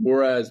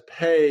 Whereas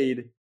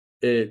paid,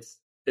 it's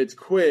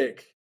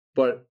quick,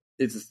 but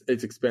it's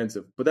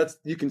expensive. But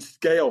you can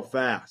scale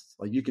fast.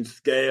 Like you can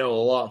scale a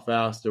lot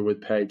faster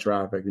with paid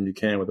traffic than you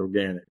can with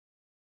organic.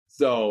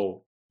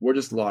 So we're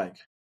just like,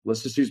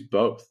 let's just use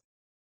both.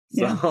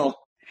 Yeah. So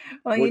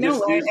well, we'll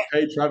just use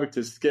paid traffic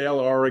to scale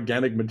our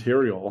organic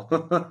material.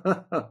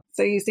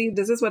 So you see,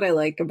 this is what I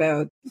like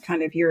about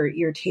kind of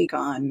your take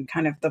on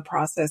kind of the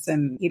process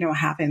and,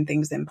 having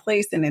things in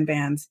place in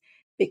advance,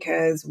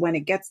 because when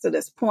it gets to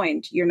this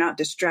point, you're not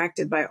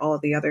distracted by all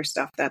the other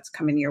stuff that's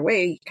coming your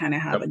way. You kind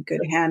of have a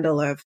good handle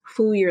of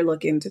who you're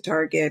looking to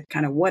target,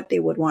 kind of what they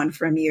would want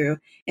from you.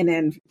 And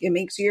then it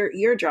makes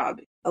your job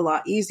a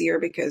lot easier,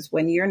 because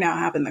when you're now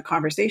having the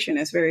conversation,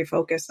 it's very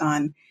focused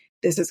on,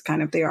 this is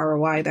kind of the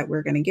ROI that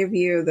we're going to give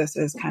you. This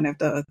is kind of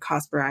the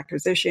cost per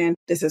acquisition.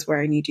 This is where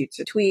I need you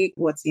to tweak.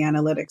 What's the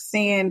analytics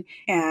saying?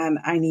 And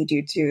I need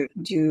you to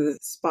do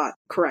spot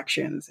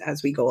corrections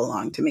as we go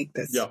along to make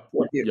this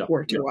worth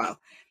your while.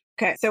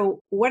 Okay. So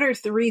what are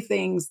 3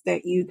 things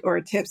or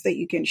tips that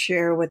you can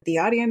share with the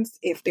audience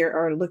if they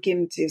are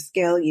looking to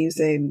scale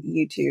using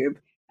YouTube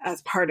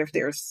as part of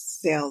their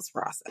sales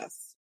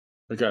process?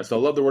 Okay. So I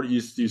love the word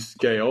you use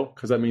scale,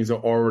 because that means they're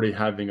already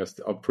having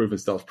a proven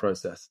sales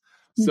process.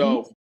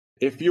 So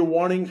if you're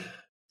wanting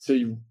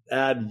to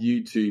add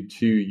YouTube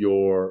to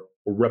your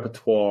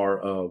repertoire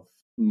of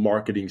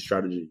marketing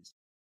strategies,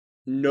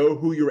 know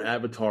who your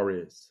avatar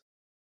is.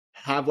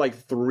 have like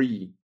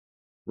three,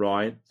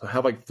 right? So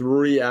have like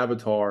three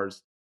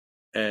avatars,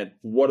 and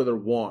what are their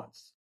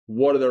wants?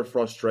 What are their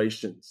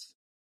frustrations?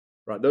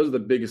 Right? Those are the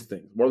biggest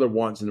things. What are their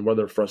wants and what are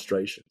their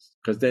frustrations?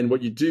 Because then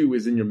what you do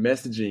is in your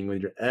messaging,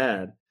 with your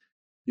ad,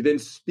 you then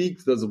speak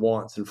to those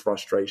wants and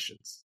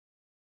frustrations.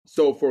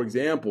 So, for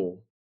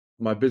example,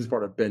 my business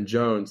partner, Ben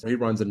Jones, he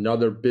runs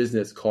another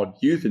business called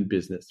Youth in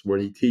Business, where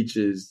he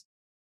teaches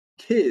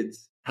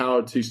kids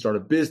how to start a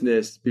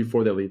business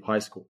before they leave high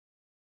school,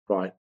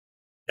 right?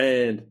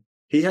 And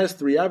he has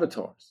three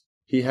avatars.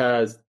 He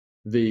has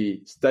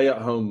the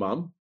stay-at-home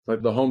mom,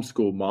 like the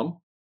homeschool mom,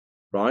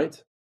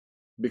 right?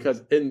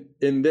 Because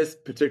in this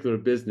particular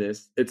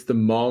business, it's the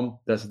mom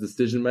that's the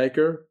decision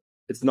maker.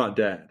 It's not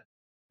dad.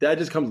 Dad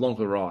just comes along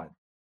for the ride,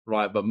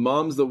 right? But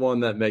mom's the one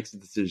that makes the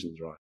decisions,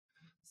 right?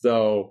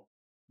 So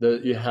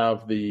you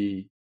have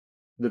the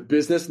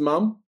business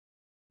mom,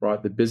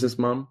 right? The business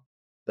mom,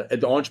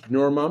 the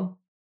entrepreneur mom.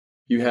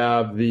 You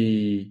have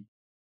the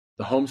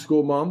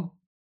homeschool mom,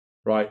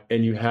 right?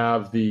 And you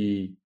have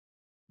the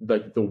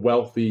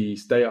wealthy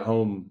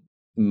stay-at-home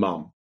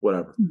mom,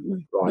 whatever,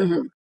 right?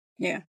 Mm-hmm.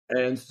 Yeah.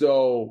 And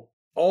so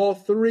all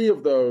three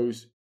of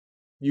those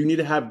you need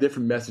to have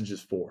different messages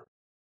for,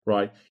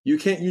 right? You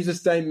can't use the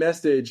same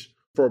message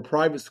for a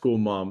private school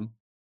mom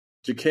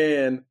as you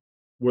can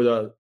with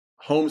a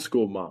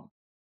homeschool mom,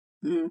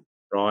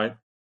 right?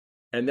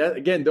 And that,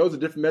 again, those are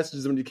different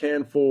messages than you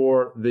can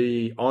for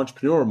the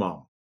entrepreneur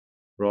mom,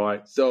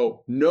 right?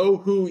 So know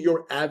who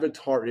your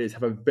avatar is,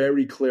 have a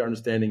very clear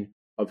understanding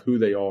of who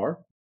they are,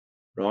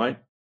 right?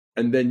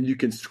 And then you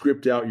can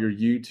script out your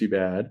YouTube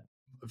ad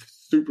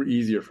super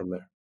easier from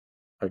there,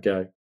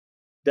 okay?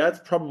 That's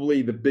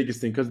probably the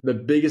biggest thing, because the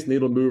biggest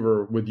needle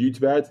mover with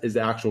YouTube ads is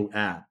the actual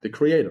ad, the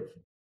creative,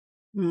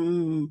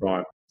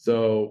 right?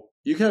 So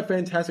you can have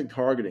fantastic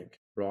targeting,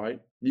 right?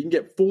 You can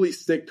get fully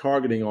sick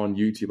targeting on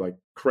YouTube like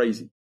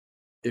crazy.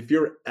 If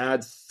your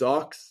ad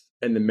sucks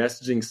and the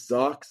messaging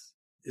sucks,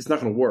 it's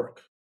not going to work.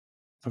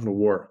 It's not going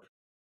to work.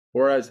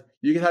 Whereas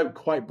you can have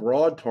quite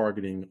broad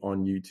targeting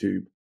on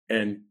YouTube.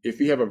 And if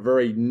you have a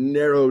very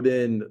narrowed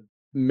in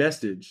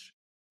message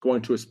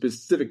going to a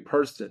specific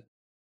person,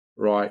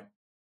 right?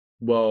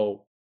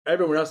 Well,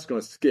 everyone else is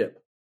going to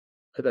hit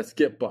that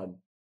skip button.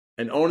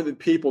 And only the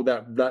people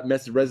that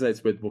message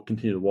resonates with will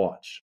continue to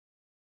watch.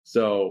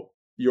 So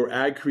your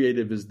ad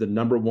creative is the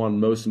number one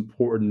most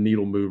important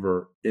needle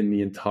mover in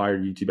the entire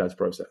YouTube ads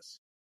process.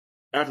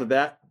 After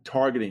that,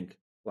 targeting.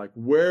 Like,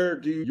 where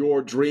do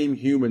your dream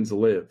humans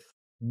live?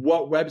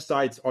 What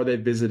websites are they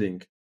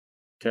visiting?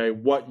 Okay,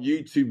 what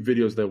YouTube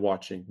videos they're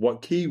watching?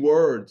 What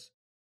keywords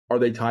are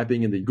they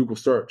typing in the Google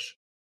search?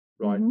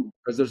 Right?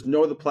 Because there's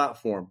no other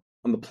platform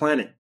on the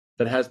planet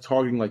that has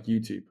targeting like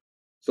YouTube.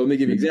 So let me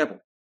give you an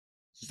example.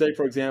 So say,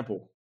 for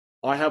example,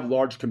 I have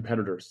large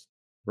competitors,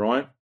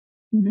 right?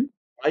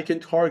 I can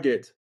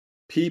target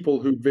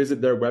people who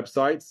visit their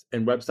websites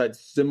and websites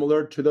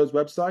similar to those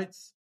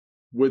websites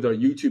with a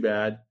YouTube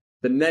ad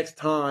the next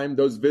time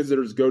those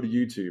visitors go to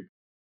YouTube.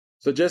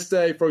 So just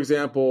say, for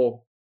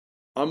example,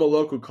 I'm a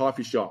local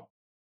coffee shop,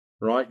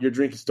 right? You're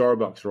drinking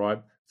Starbucks,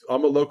 right? So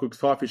I'm a local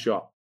coffee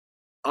shop.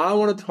 I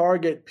want to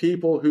target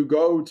people who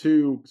go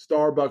to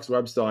Starbucks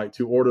website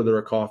to order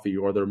their coffee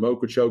or their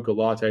mocha choco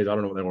lattes. I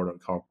don't know what they order at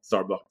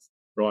Starbucks,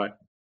 right?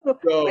 What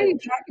are you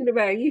talking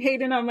about? You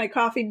hating on my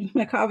coffee?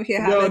 My coffee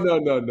habit?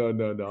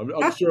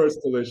 No. I'm sure it's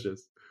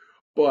delicious.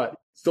 But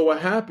so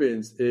what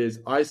happens is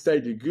I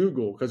say to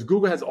Google, because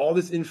Google has all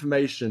this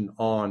information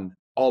on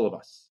all of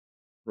us,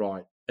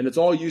 right? And it's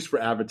all used for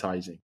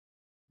advertising,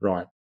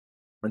 right?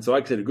 And so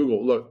I say to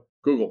Google, look,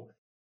 Google,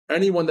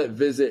 anyone that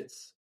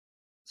visits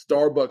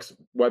Starbucks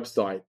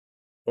website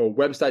or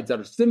websites that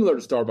are similar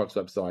to Starbucks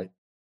website,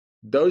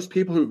 those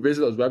people who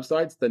visit those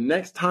websites, the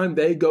next time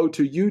they go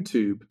to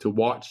YouTube to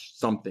watch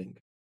something,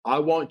 I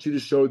want you to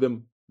show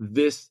them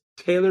this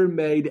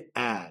tailor-made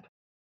ad,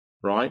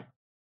 right?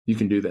 You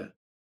can do that.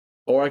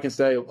 Or I can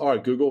say, all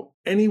right, Google,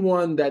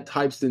 anyone that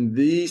types in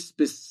these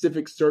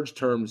specific search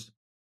terms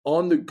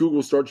on the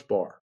Google search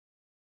bar,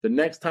 the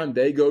next time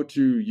they go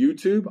to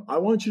YouTube, I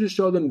want you to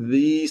show them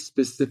these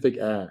specific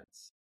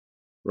ads,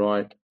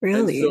 right?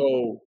 Really? And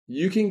so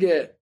you can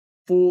get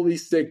fully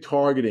sick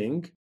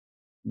targeting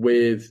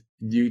with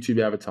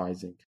YouTube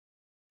advertising.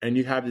 And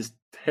you have this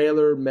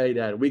tailor-made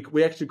ad.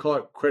 We actually call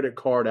it credit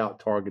card out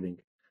targeting,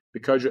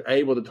 because you're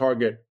able to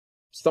target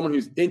someone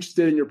who's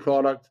interested in your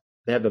product,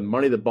 they have the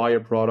money to buy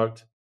your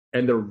product,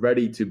 and they're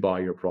ready to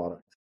buy your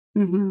product.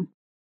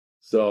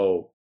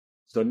 So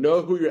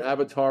know who your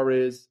avatar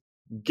is,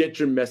 get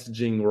your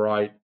messaging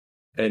right,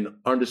 and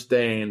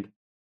understand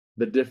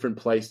the different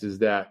places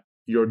that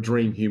your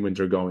dream humans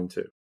are going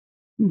to.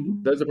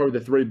 Those are probably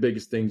the three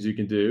biggest things you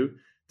can do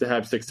to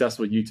have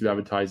successful YouTube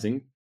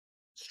advertising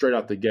straight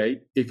out the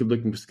gate if you're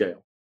looking for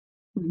scale.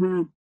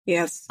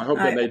 Yes. I hope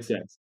that made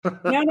sense. No,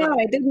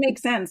 it did make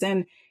sense.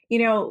 And,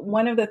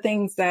 one of the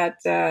things that,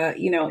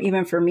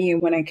 even for me,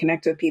 when I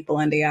connect with people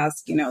and they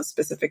ask,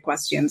 specific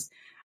questions,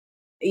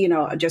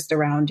 just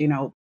around,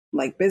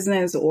 like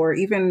business, or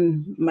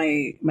even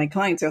my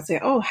clients, they'll say,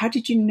 "Oh, how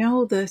did you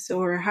know this?"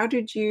 Or "How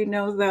did you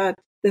know that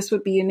this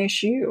would be an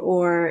issue?"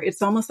 Or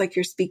it's almost like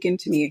you're speaking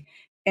to me.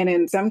 And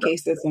in some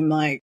cases, I'm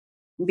like,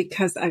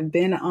 because I've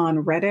been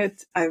on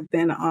Reddit, I've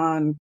been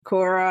on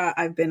Quora,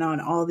 I've been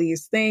on all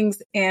these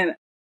things, and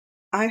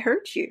I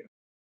heard you.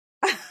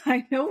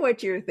 I know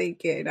what you're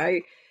thinking.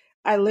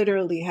 I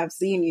literally have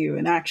seen you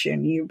in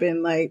action. You've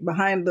been like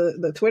behind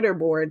the Twitter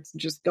boards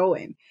just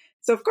going.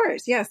 So of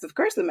course, yes, of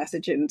course the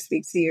messaging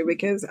speaks to you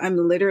because I'm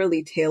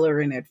literally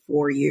tailoring it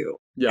for you.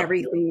 Yeah.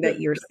 Everything Yeah.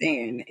 that you're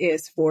saying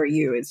is for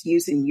you. It's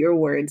using your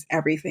words,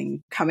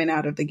 everything coming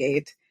out of the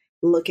gate,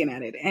 looking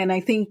at it. And I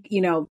think,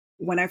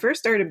 when I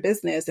first started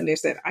business and they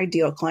said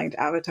ideal client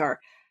avatar,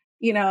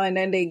 and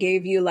then they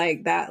gave you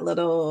like that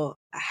little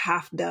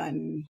half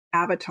done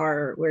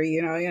avatar where,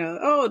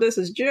 oh, this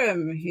is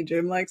Jim.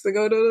 Jim likes to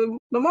go to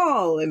the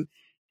mall. And,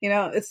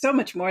 it's so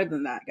much more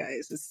than that,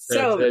 guys. It's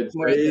so much It's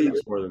more than that.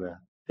 heaps more than that.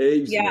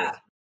 Heaps Yeah. more.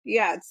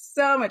 Yeah. It's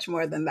so much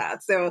more than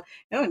that. So,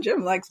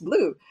 Jim likes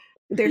blue.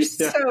 There's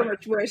Yeah. so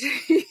much more.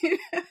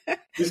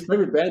 His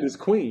favorite band is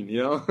Queen,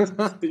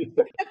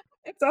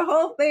 It's a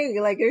whole thing.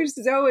 Like there's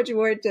so much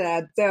more to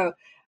that. So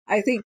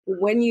I think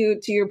to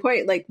your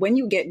point, like when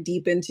you get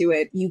deep into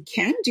it, you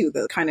can do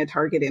the kind of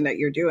targeting that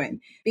you're doing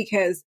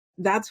because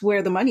that's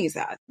where the money's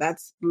at.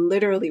 That's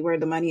literally where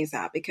the money is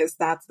at because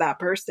that's that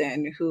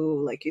person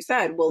who, like you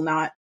said, will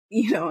not,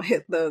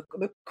 hit the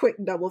quick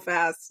double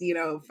fast,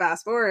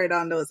 fast forward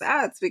on those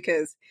ads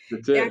because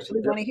That's they it.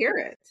 actually want to hear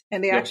it.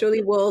 And they Yep.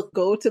 actually will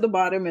go to the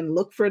bottom and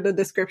look for the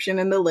description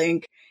and the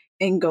link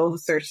and go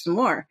search some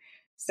more.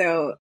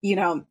 So,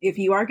 if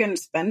you are going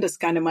to spend this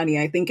kind of money,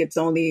 I think it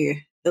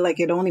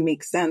only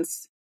makes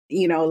sense,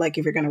 like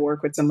if you're going to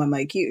work with someone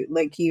like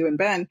you and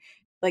Ben,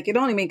 like it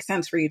only makes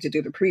sense for you to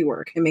do the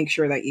pre-work and make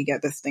sure that you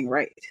get this thing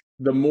right.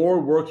 The more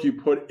work you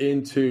put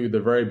into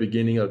the very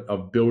beginning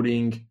of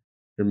building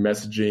your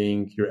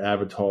messaging, your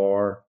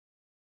avatar,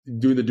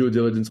 doing the due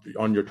diligence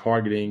on your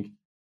targeting,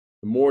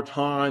 the more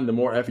time, the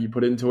more effort you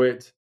put into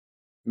it,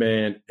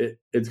 man,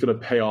 it's going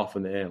to pay off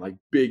in the end, like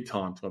big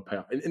time. It's going to pay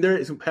off. And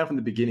it's going to pay off from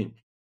the beginning.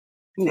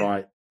 Yeah.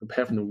 Right?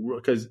 Prepare from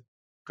because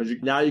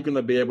now you're going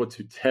to be able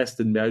to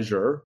test and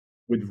measure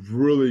with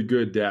really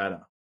good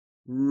data,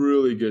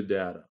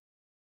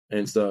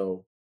 and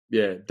so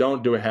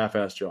don't do a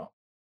half-assed job.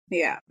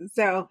 Yeah.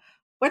 So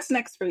what's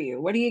next for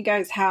you? What do you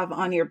guys have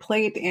on your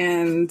plate,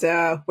 and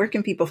where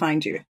can people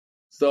find you?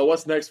 So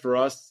what's next for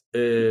us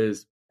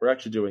is we're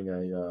actually doing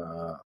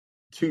a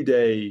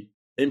 2-day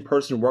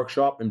in-person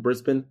workshop in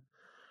Brisbane,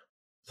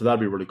 so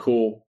that'd be really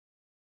cool,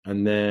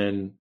 and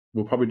then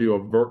we'll probably do a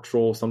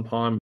virtual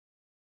sometime.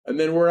 And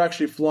then we're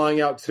actually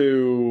flying out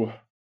to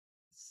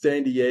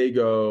San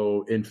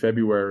Diego in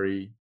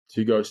February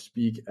to go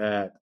speak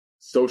at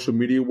Social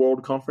Media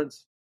World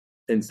Conference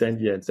in San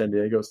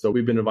Diego. So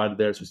we've been invited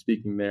there, so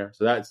speaking there.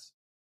 So that's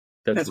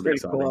really pretty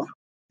exciting. cool.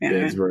 Yeah,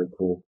 it's very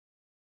cool.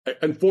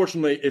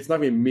 Unfortunately, it's not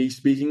going to be me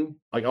speaking.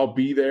 Like I'll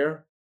be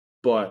there,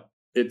 but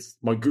it's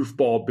my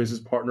goofball business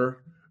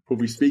partner who'll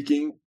be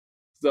speaking.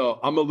 So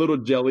I'm a little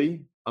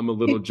jelly.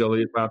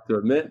 If I have to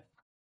admit.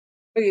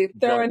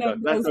 Throwing up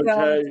That's those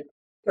okay.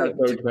 That's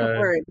good okay.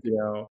 word.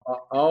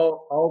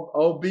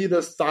 I'll be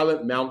the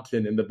silent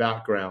mountain in the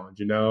background.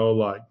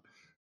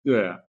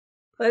 Yeah.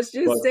 Let's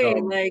just But say,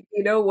 like,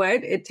 you know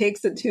what? It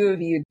takes the two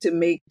of you to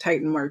make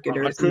Titan I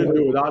marketers. couldn't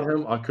do it without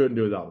him. I couldn't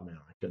do it without him. Man.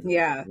 I couldn't do it.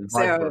 Yeah. And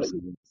vice So, versa.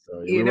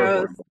 So we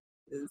work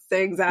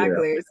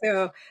exactly. Yeah.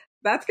 So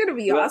that's going to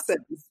be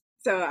awesome.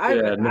 So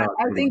I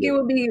think it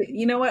will be,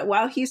 you know what?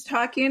 While he's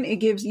talking, it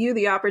gives you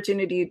the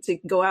opportunity to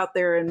go out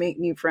there and make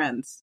new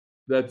friends.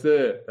 That's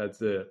it.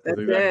 That's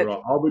exactly right.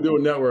 I'll be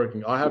doing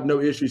networking. I have no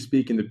issue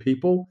speaking to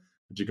people,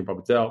 which you can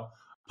probably tell.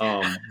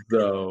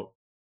 So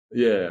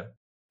yeah.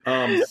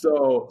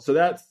 So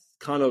that's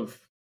kind of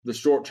the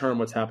short term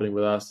what's happening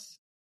with us.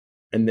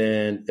 And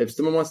then if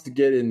someone wants to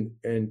get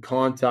in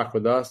contact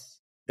with us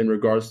in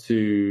regards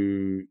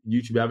to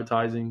YouTube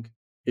advertising,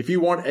 if you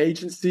want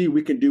agency,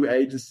 we can do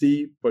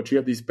agency, but you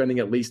have to be spending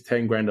at least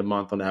 10 grand a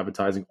month on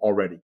advertising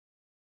already.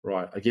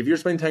 Right. Like if you're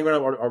spending 10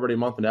 grand already a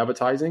month on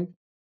advertising,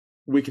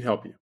 we can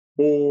help you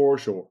for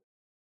sure.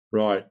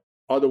 Right.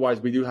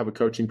 Otherwise, we do have a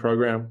coaching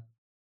program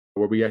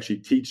where we actually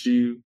teach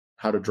you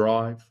how to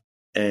drive.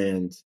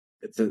 And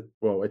it's a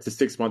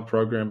 6-month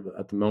program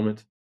at the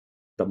moment.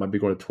 That might be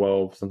going to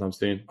 12 sometime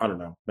soon. I don't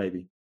know,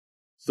 maybe.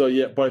 So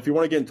yeah, but if you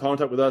want to get in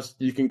contact with us,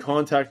 you can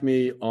contact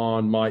me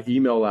on my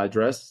email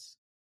address,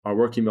 our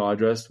work email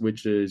address,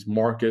 which is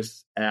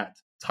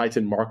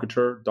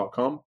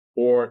marcus@titanmarketer.com.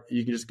 Or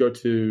you can just go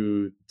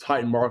to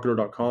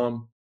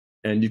titanmarketer.com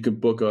and you can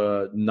book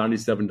a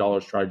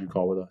 $97 strategy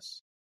call with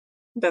us.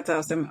 That's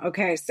awesome.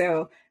 Okay,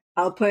 so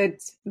I'll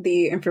put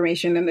the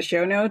information in the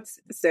show notes.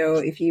 So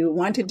if you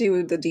want to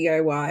do the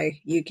DIY,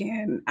 you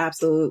can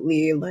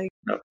absolutely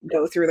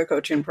go through the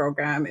coaching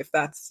program if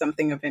that's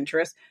something of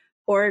interest.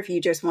 Or if you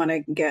just want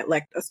to get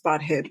like a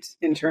spot hit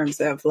in terms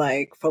of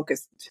like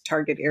focused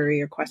target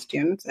area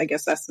questions, I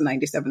guess that's the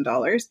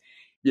 $97.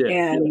 Yeah.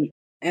 And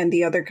And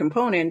the other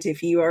component,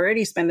 if you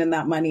already spending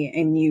that money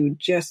and you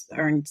just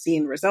aren't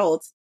seeing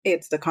results,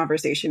 it's the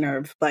conversation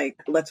of like,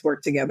 let's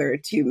work together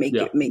to make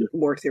it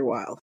worth your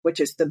while, which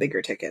is the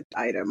bigger ticket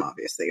item,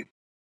 obviously.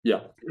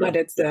 Yeah. But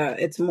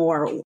it's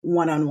more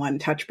one-on-one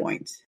touch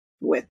points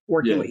with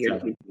working with your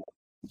people.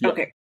 Yeah.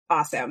 Okay,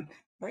 awesome.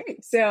 All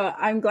right. So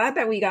I'm glad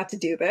that we got to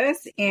do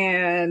this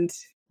and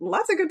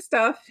lots of good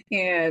stuff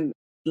and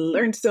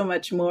learned so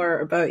much more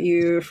about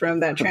you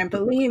from that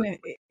trampoline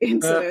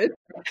incident.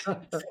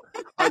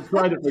 I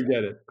try to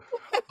forget it.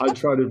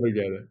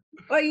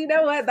 Well, you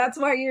know what? That's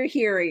why you're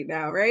here right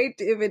now, right?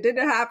 If it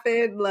didn't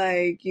happen,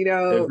 like, you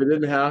know. If it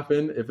didn't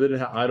happen,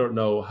 I don't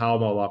know how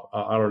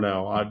I don't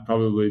know. I'd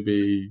probably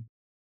be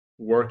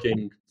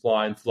working,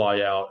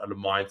 fly out at a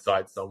mine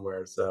site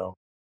somewhere. So.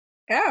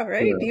 Yeah,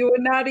 right. Yeah. You would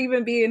not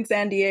even be in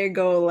San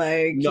Diego,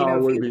 like, no, I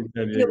wouldn't be in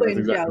San Diego. That's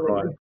exactly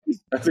right.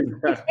 That's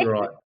exactly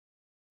right.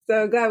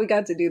 So glad we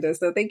got to do this.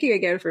 So thank you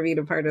again for being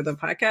a part of the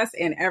podcast,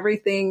 and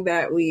everything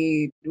that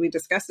we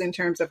discussed in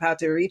terms of how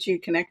to reach you,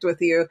 connect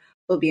with you,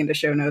 will be in the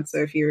show notes. So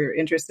if you're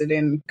interested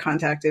in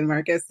contacting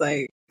Marcus,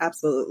 like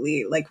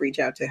absolutely, like reach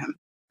out to him.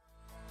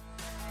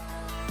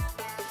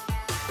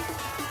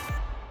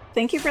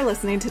 Thank you for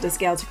listening to the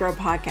Scale to Grow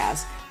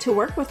podcast. To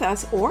work with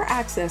us or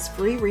access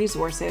free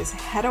resources,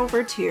 head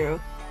over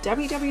to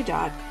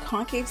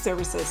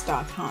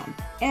www.concaveservices.com.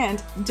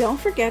 And don't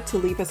forget to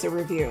leave us a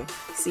review.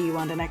 See you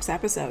on the next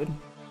episode.